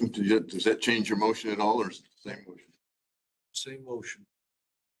motion. Does that change your motion at all or is it the same motion? Same motion.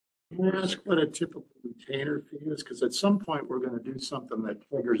 Can I ask what a typical retainer fee is? Because at some point, we're gonna do something that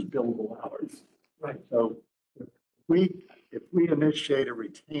triggers billable hours. Right. So if we initiate a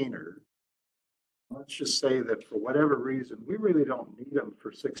retainer, let's just say that for whatever reason, we really don't need them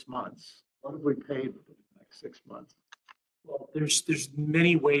for 6 months. What have we paid for the next 6 months? Well, there's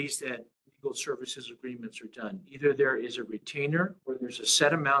many ways that legal services agreements are done. Either there is a retainer where there's a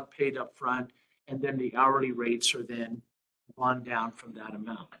set amount paid up front, and then the hourly rates are then gone down from that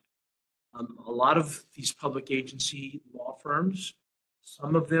amount. A lot of these public agency law firms,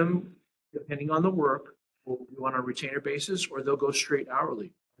 some of them, depending on the work, will do on a retainer basis, or they'll go straight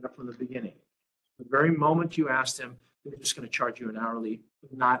hourly right up from the beginning. The very moment you ask them, they're just going to charge you an hourly,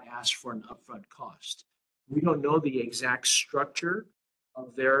 but not ask for an upfront cost. We don't know the exact structure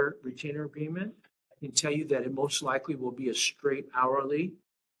of their retainer agreement. I can tell you that it most likely will be a straight hourly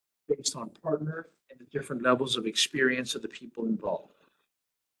based on partner and the different levels of experience of the people involved.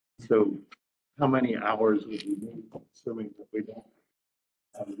 So how many hours would we need, assuming that we don't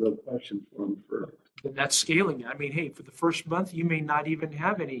have a real question for them for? And that's scaling. I mean, hey, for the first month, you may not even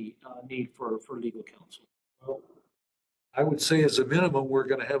have any need for legal counsel. Well, I would say as a minimum, we're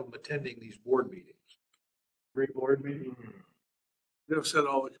going to have them attending these board meetings. 3 board meetings? They've said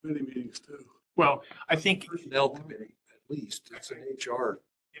all the committee meetings too. Well, I think Personnel committee, at least. It's an HR.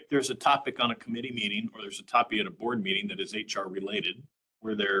 if there's a topic on a committee meeting or there's a topic at a board meeting that is HR related,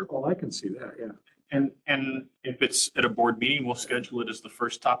 where they're, Oh, I can see that, yeah. and if it's at a board meeting, we'll schedule it as the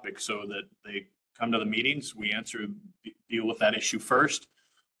first topic so that they come to the meetings, we deal with that issue first.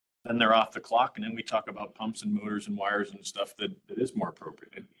 Then they're off the clock and then we talk about pumps and motors and wires and stuff that is more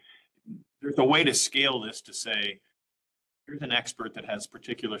appropriate. There's a way to scale this to say, here's an expert that has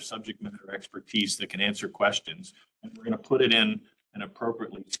particular subject matter expertise that can answer questions. And we're going to put it in an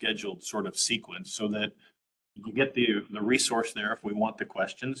appropriately scheduled sort of sequence so that you get the resource there if we want the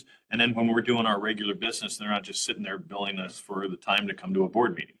questions. And then when we're doing our regular business, they're not just sitting there billing us for the time to come to a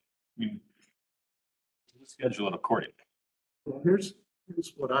board meeting. I mean, we'll schedule it accordingly. Well, here's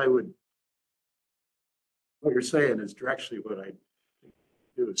what you're saying is directionally what I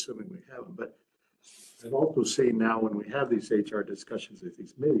do, assuming we have them. But I've also seen now when we have these HR discussions at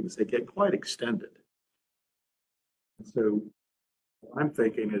these meetings, they get quite extended. And so what I'm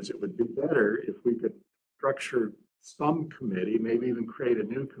thinking is it would be better if we could structure some committee, maybe even create a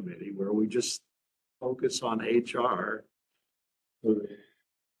new committee where we just focus on HR so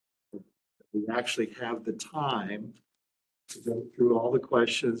that we actually have the time to go through all the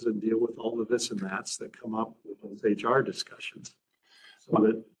questions and deal with all the this and that's that come up with those HR discussions.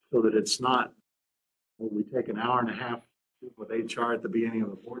 So that it's not, well, we take an hour and a half with HR at the beginning of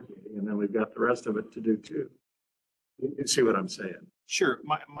the board meeting, and then we've got the rest of it to do too. You see what I'm saying? Sure.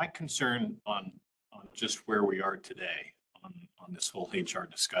 My concern on just where we are today on this whole HR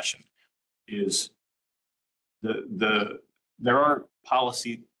discussion is there are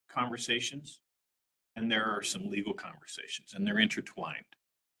policy conversations and there are some legal conversations and they're intertwined.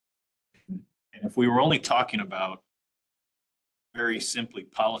 And if we were only talking about very simply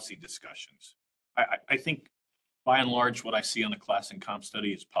policy discussions, I think by and large, what I see on the class and comp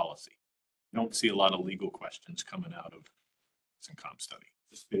study is policy. I don't see a lot of legal questions coming out of class and comp study,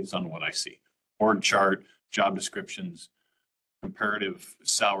 just based on what I see. Org chart, job descriptions, comparative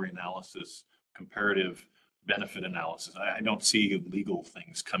salary analysis, comparative benefit analysis. I don't see legal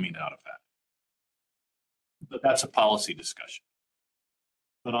things coming out of that. But that's a policy discussion.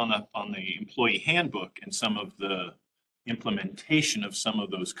 But on the employee handbook and some of the implementation of some of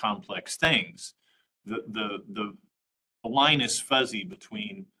those complex things, the line is fuzzy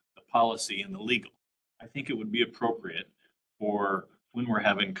between the policy and the legal. I think it would be appropriate for when we're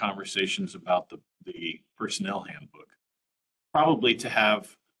having conversations about the personnel handbook, probably to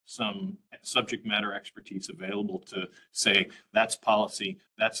have some subject matter expertise available to say, that's policy,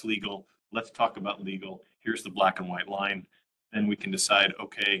 that's legal, let's talk about legal, here's the black and white line. Then we can decide,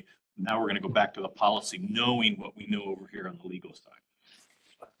 okay, now we're going to go back to the policy, knowing what we know over here on the legal side.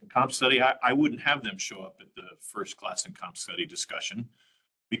 Comp study, I wouldn't have them show up at the first class and comp study discussion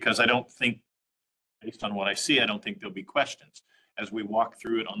because I don't think, based on what I see, I don't think there'll be questions. As we walk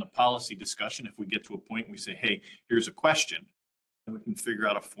through it on the policy discussion, if we get to a point and we say, hey, here's a question, then we can figure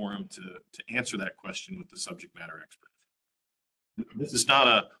out a forum to answer that question with the subject matter expert. This is not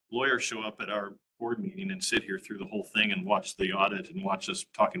a lawyer show up at our board meeting and sit here through the whole thing and watch the audit and watch us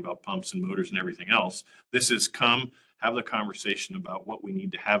talking about pumps and motors and everything else. This is come, have the conversation about what we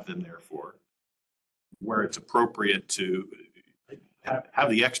need to have them there for. where it's appropriate to have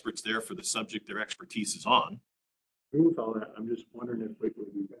the experts there for the subject their expertise is on. Agree with all that. I'm just wondering if it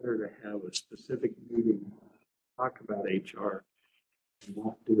would be better to have a specific meeting, talk about HR, and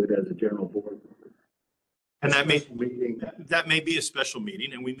not do it as a general board. And that may, Meeting. that may be a special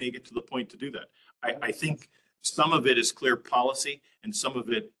meeting and we may get to the point to do that. I think some of it is clear policy and some of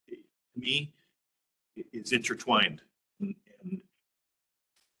it, to me, is intertwined.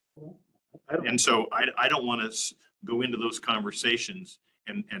 And so I don't want to go into those conversations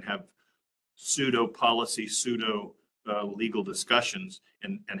and have pseudo policy, pseudo legal discussions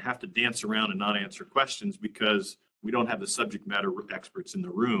and have to dance around and not answer questions because we don't have the subject matter experts in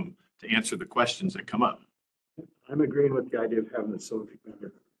the room to answer the questions that come up. I'm agreeing with the idea of having the subject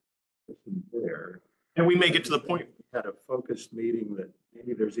matter person there. And we may get to the point. We had a focused meeting that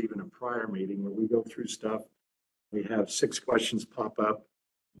maybe there's even a prior meeting where we go through stuff. We have 6 questions pop up.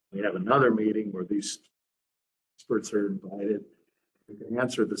 We have another meeting where these experts are invited. We can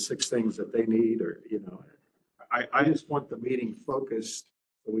answer the 6 things that they need or, you know. I just want the meeting focused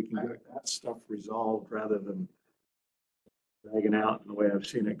so we can get that stuff resolved rather than dragging out in the way I've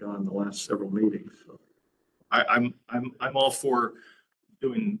seen it gone the last several meetings. So. I'm all for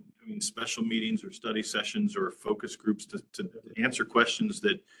doing special meetings or study sessions or focus groups to answer questions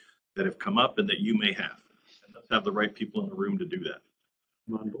that have come up and that you may have. And let's have the right people in the room to do that.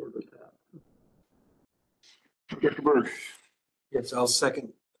 I'm on board with that. Director Berg. Yes, I'll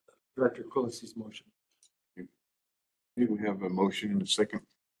second Director Quillisi's motion. Okay, we have a motion and a second.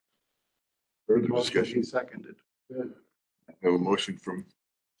 Further discussion. Seconded. Good. I have a motion from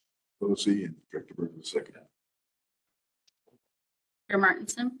Quillisi and Director Berg the second. Director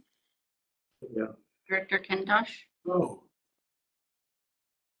Martinson, Yeah. Director Kentosh, Oh.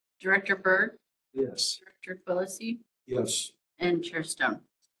 Director Berg, Yes. Director Quillisi, Yes. and Chair Stone.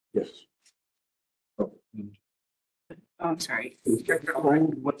 Yes. Oh, I'm sorry.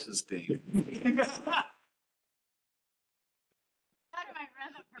 What's his name? How do I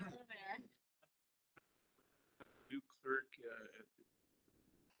run up from there? New clerk at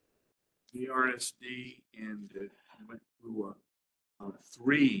the RSD and went through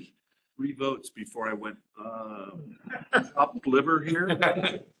three votes before I went up liver here.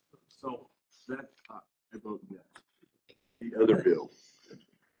 So that I vote yes. The other bill.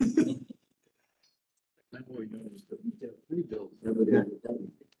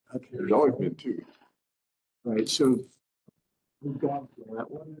 Okay. There's always been 2. All right, so we've gone through that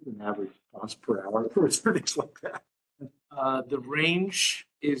one, an average cost per hour for things like that. The range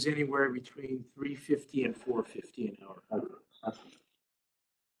is anywhere between $3.50 and $4.50 an hour.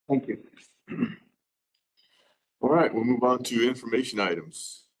 Thank you. All right, we'll move on to information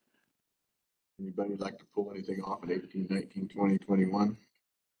items. Anybody like to pull anything off in 18, 19, 20, 21?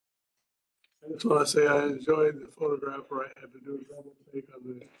 I just want to say I enjoyed the photograph where I had to do a double take on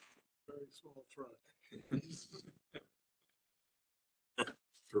the very small truck.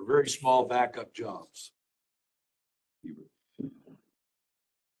 For very small backup jobs.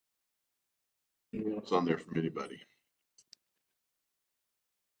 Anything else on there from anybody?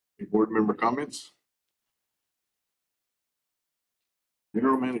 Any board member comments?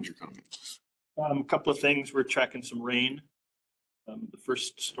 General manager comments. A couple of things. We're tracking some rain. The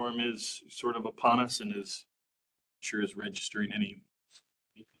first storm is sort of upon us and is sure is registering any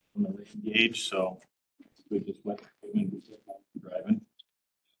on the rain gauge. So we just let driving.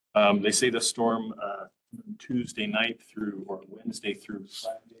 They say the storm Tuesday night through or Wednesday through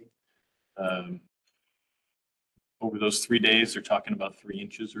Friday. Over those 3 days, they're talking about 3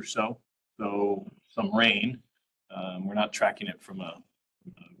 inches or so. So some rain. We're not tracking it from a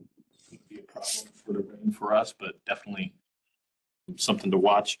be a problem for the rain for us, but definitely something to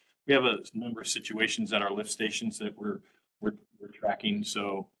watch. We have a number of situations at our lift stations that we're tracking.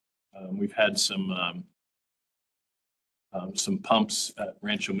 So we've had some pumps at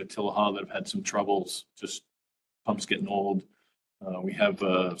Rancho Matilaha that have had some troubles, just pumps getting old. We have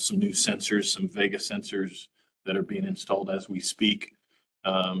some new sensors, some Vega sensors that are being installed as we speak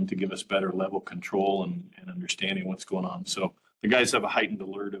to give us better level control and understanding what's going on. So the guys have a heightened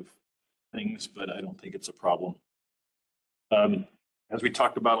alert of things, but I don't think it's a problem. As we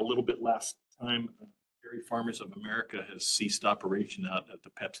talked about a little bit last time, Dairy Farmers of America has ceased operation out at the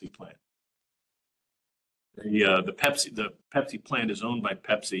Pepsi plant. The Pepsi plant is owned by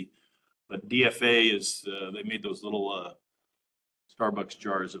Pepsi, but DFA is they made those little Starbucks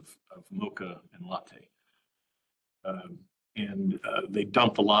jars of mocha and latte, and they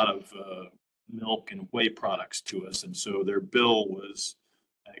dumped a lot of milk and whey products to us, and so their bill was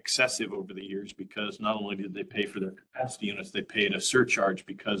excessive over the years because not only did they pay for their capacity units, they paid a surcharge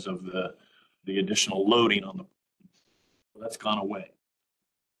because of the the additional loading on the, well, that's gone away.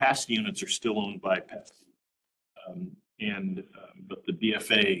 Capacity units are still owned by Pepsi. But the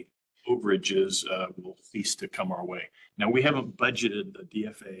DFA overages will cease to come our way. Now, we haven't budgeted the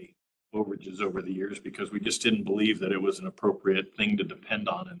DFA overages over the years because we just didn't believe that it was an appropriate thing to depend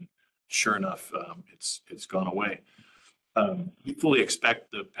on. And sure enough, it's gone away. We fully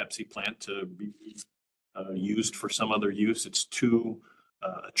expect the Pepsi plant to be used for some other use. It's too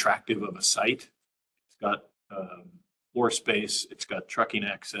attractive of a site. It's got floor space, it's got trucking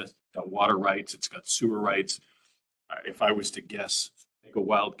access, it's got water rights, it's got sewer rights. If I was to guess, take a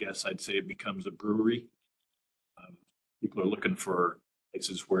wild guess, I'd say it becomes a brewery. People are looking for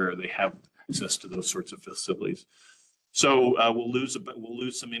places where they have access to those sorts of facilities. So we'll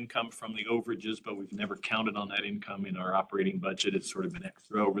lose some income from the overages, but we've never counted on that income in our operating budget. It's sort of been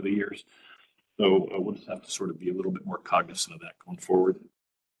extra over the years. So we'll just have to sort of be a little bit more cognizant of that going forward.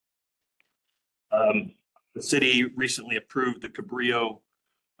 The city recently approved the Cabrillo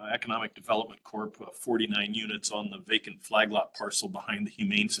Economic Development Corp. 49 units on the vacant flag lot parcel behind the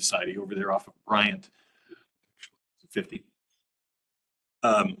Humane Society over there off of Bryant. 50.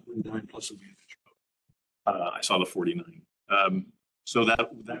 9 plus advantage. I saw the 49. So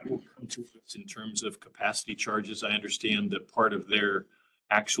that will come to us in terms of capacity charges. I understand that part of their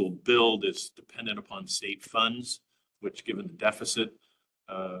actual build is dependent upon state funds, which given the deficit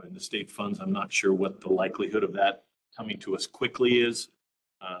in the state funds, I'm not sure what the likelihood of that coming to us quickly is.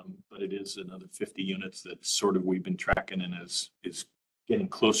 But it is another 50 units that sort of we've been tracking and is getting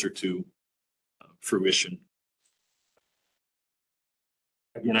closer to fruition.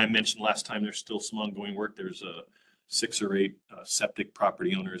 Again, I mentioned last time, there's still some ongoing work. There's 6 or 8 septic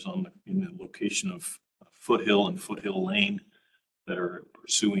property owners in the location of Foothill and Foothill Lane that are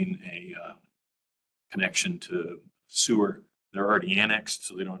pursuing a connection to sewer. They're already annexed,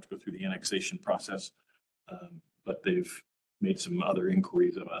 so they don't have to go through the annexation process. But they've made some other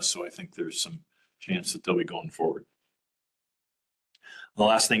inquiries of us, so I think there's some chance that they'll be going forward. The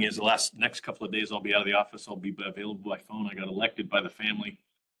last thing is next couple of days, I'll be out of the office. I'll be available by phone. I got elected by the family,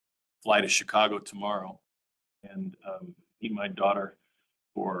 fly to Chicago tomorrow and meet my daughter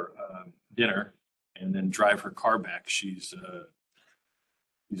for dinner and then drive her car back. She's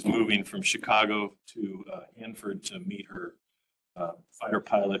moving from Chicago to Hanford to meet her fighter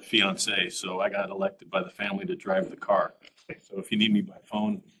pilot fiance. So I got elected by the family to drive the car. So if you need me by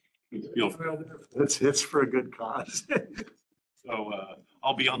phone, feel free. It's for a good cause. So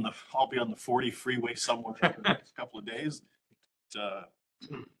I'll be on the 40 freeway somewhere for the next couple of days.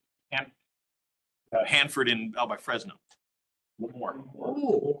 Hanford out by Fresno. One more.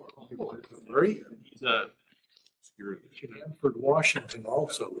 Oh, great. He's a Hanford, Washington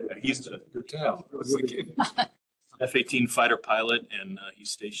also. he's a Your town. F-18 fighter pilot, and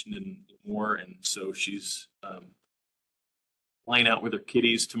he's stationed in Moore, and so she's flying out with her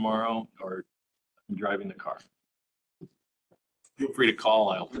kiddies tomorrow, or driving the car. Feel free to call.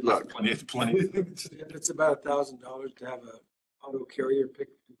 I'll plenty. It's about $1,000 to have a auto carrier pick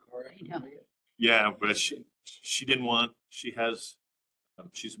the car up. Yeah. Yeah, but she didn't want. She's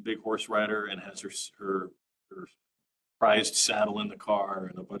a big horse rider and has her prized saddle in the car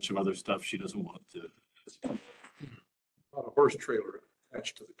and a bunch of other stuff she doesn't want to. Not a horse trailer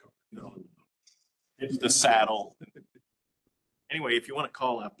attached to the car. No, it's the saddle. Anyway, if you want to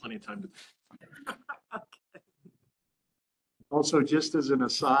call, I have plenty of time to. Also, just as an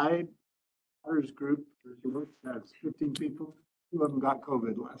aside, ours group has 15 people. 2 of them got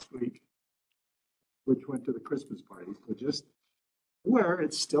COVID last week, which went to the Christmas party. So just aware,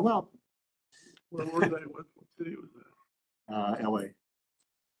 it's still out. Where were they? What city was that? LA.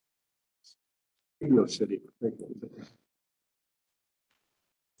 Radio City.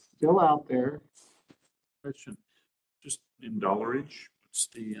 Still out there. Question, just in dollarage, what's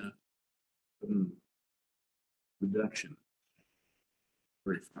the reduction?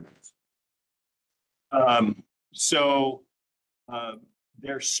 So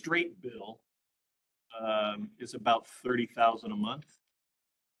their straight bill is about 30,000 a month.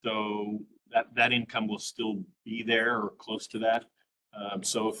 So that income will still be there or close to that.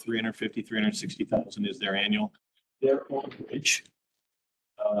 So 350, 360,000 is their annual. Their overage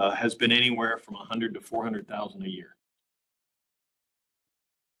has been anywhere from 100 to 400,000 a year.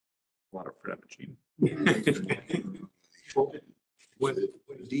 A lot of Frappuccino. When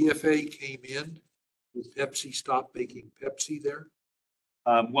DFA came in, did Pepsi stop making Pepsi there?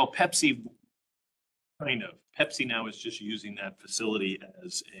 Well, Pepsi, kind of. Pepsi now is just using that facility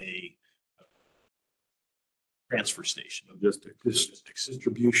as a transfer station.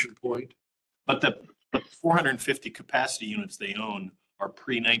 Distribution point? But the 450 capacity units they own are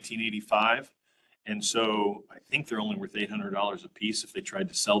pre-1985. And so I think they're only worth $800 a piece if they tried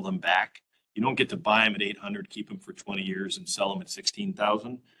to sell them back. You don't get to buy them at 800, keep them for 20 years and sell them at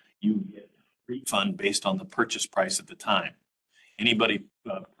 16,000. You get a refund based on the purchase price at the time. Anybody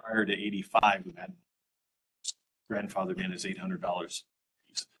prior to 85 who had grandfathered in is $800.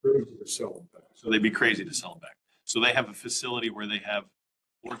 Crazy to sell them back. So they'd be crazy to sell them back. So they have a facility where they have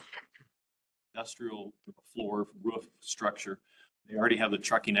industrial floor roof structure. They already have the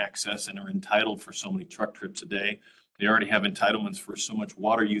trucking access and are entitled for so many truck trips a day. They already have entitlements for so much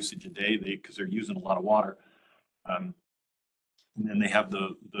water usage a day because they're using a lot of water. And then they have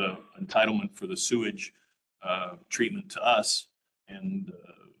the entitlement for the sewage treatment to us and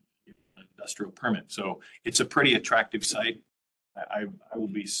industrial permit. So it's a pretty attractive site. I will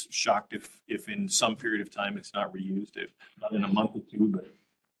be shocked if in some period of time it's not reused, if not in a month or two, but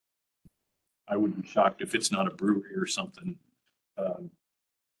I would be shocked if it's not a brewery or something.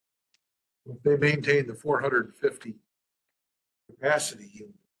 If they maintain the 450 capacity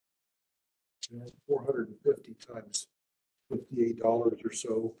unit, 450 times $58 or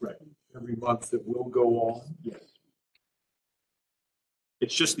so. Right. Every month that will go on. Yes.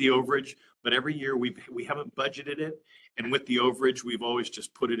 It's just the overage, but every year we haven't budgeted it. And with the overage, we've always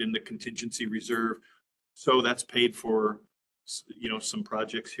just put it in the contingency reserve. So that's paid for, some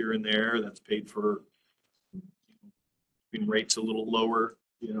projects here and there. That's paid for rates a little lower,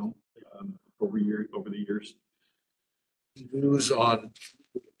 over the years. News on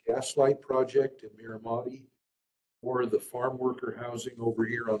the Gaslight project in Miramati or the farm worker housing over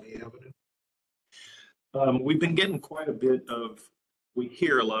here on the avenue? We've been getting quite a bit we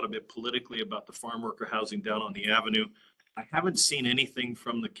hear a lot of it politically about the farm worker housing down on the avenue. I haven't seen anything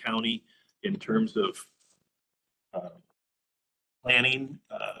from the county in terms of planning.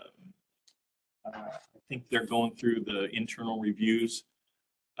 I think they're going through the internal reviews.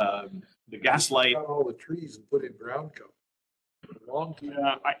 The Gaslight. Got all the trees and put in ground cover. Long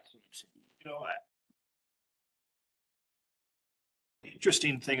time. The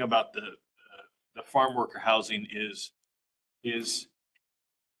interesting thing about the farm worker housing is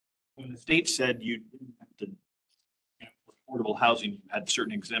when the state said you didn't have to, affordable housing, you had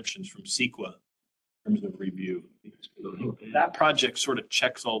certain exemptions from CEQA in terms of review. That project sort of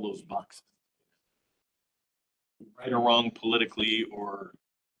checks all those boxes. Right or wrong politically or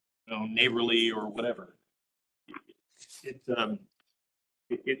neighborly or whatever.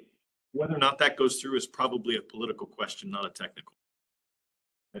 Whether or not that goes through is probably a political question, not a technical.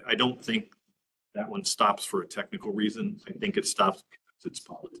 I don't think that one stops for a technical reason. I think it stops because it's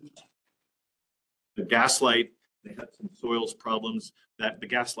politics. The Gaslight, they had some soils problems. That the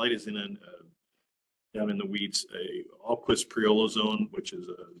Gaslight is in down in the weeds, a Alquist Priolo zone, which is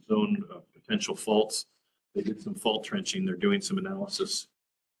a zone of potential faults. They did some fault trenching. They're doing some analysis.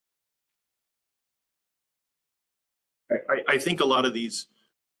 I think a lot of these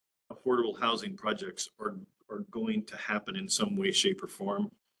affordable housing projects are going to happen in some way, shape, or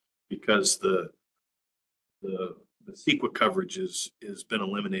form because the CEQA coverage has been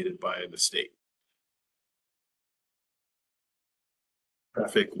eliminated by the state.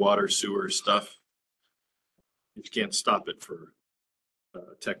 Traffic, water, sewer stuff. You can't stop it for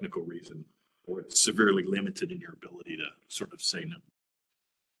a technical reason, or it's severely limited in your ability to sort of say no.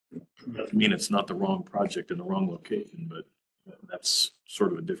 Doesn't mean it's not the wrong project in the wrong location, but that's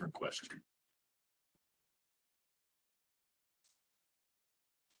sort of a different question.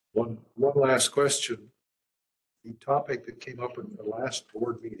 One last question. The topic that came up in the last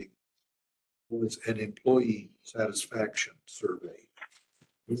board meeting was an employee satisfaction survey.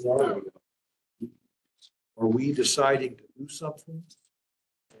 Are we deciding to do something?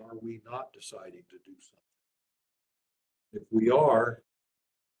 Or are we not deciding to do something? If we are,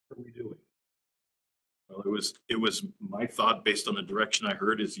 what are we doing? Well, it was my thought based on the direction I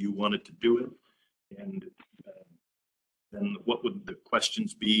heard is you wanted to do it. And then what would the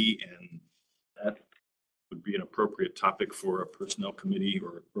questions be? And that would be an appropriate topic for a personnel committee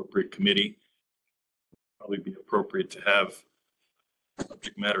or appropriate committee. Probably be appropriate to have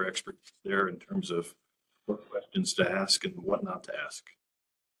subject matter experts there in terms of what questions to ask and what not to ask.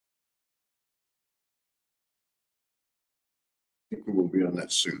 I think we will be on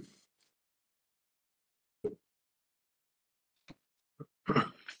that soon.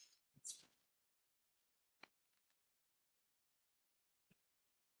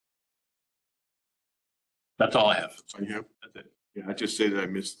 That's all I have. So you have, That's it. yeah, I just say that I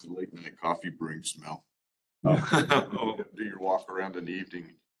missed the late night coffee brewing smell. Oh. Do your walk around in the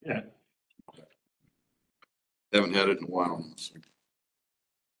evening. Yeah. Haven't had it in a while. So.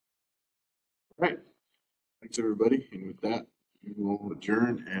 All right. Thanks, everybody. And with that, We will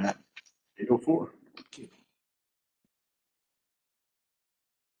adjourn at 8:04. Okay.